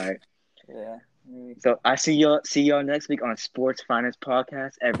 All right. Yeah. So I see y'all next week on Sports Finest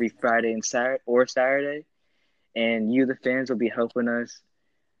Podcast every Friday and Saturday, and you, the fans, will be helping us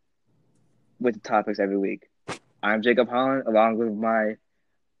with the topics every week. I'm Jacob Holland, along with my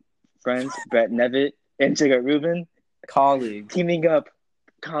friends Brett Nevitt and Jacob Rubin. Colleagues teaming up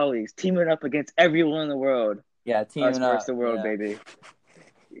against everyone in the world. Yeah, teaming up versus the world, baby.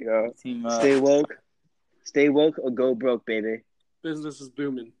 Team up. Stay woke or go broke, baby. Business is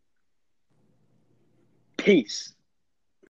booming. Peace.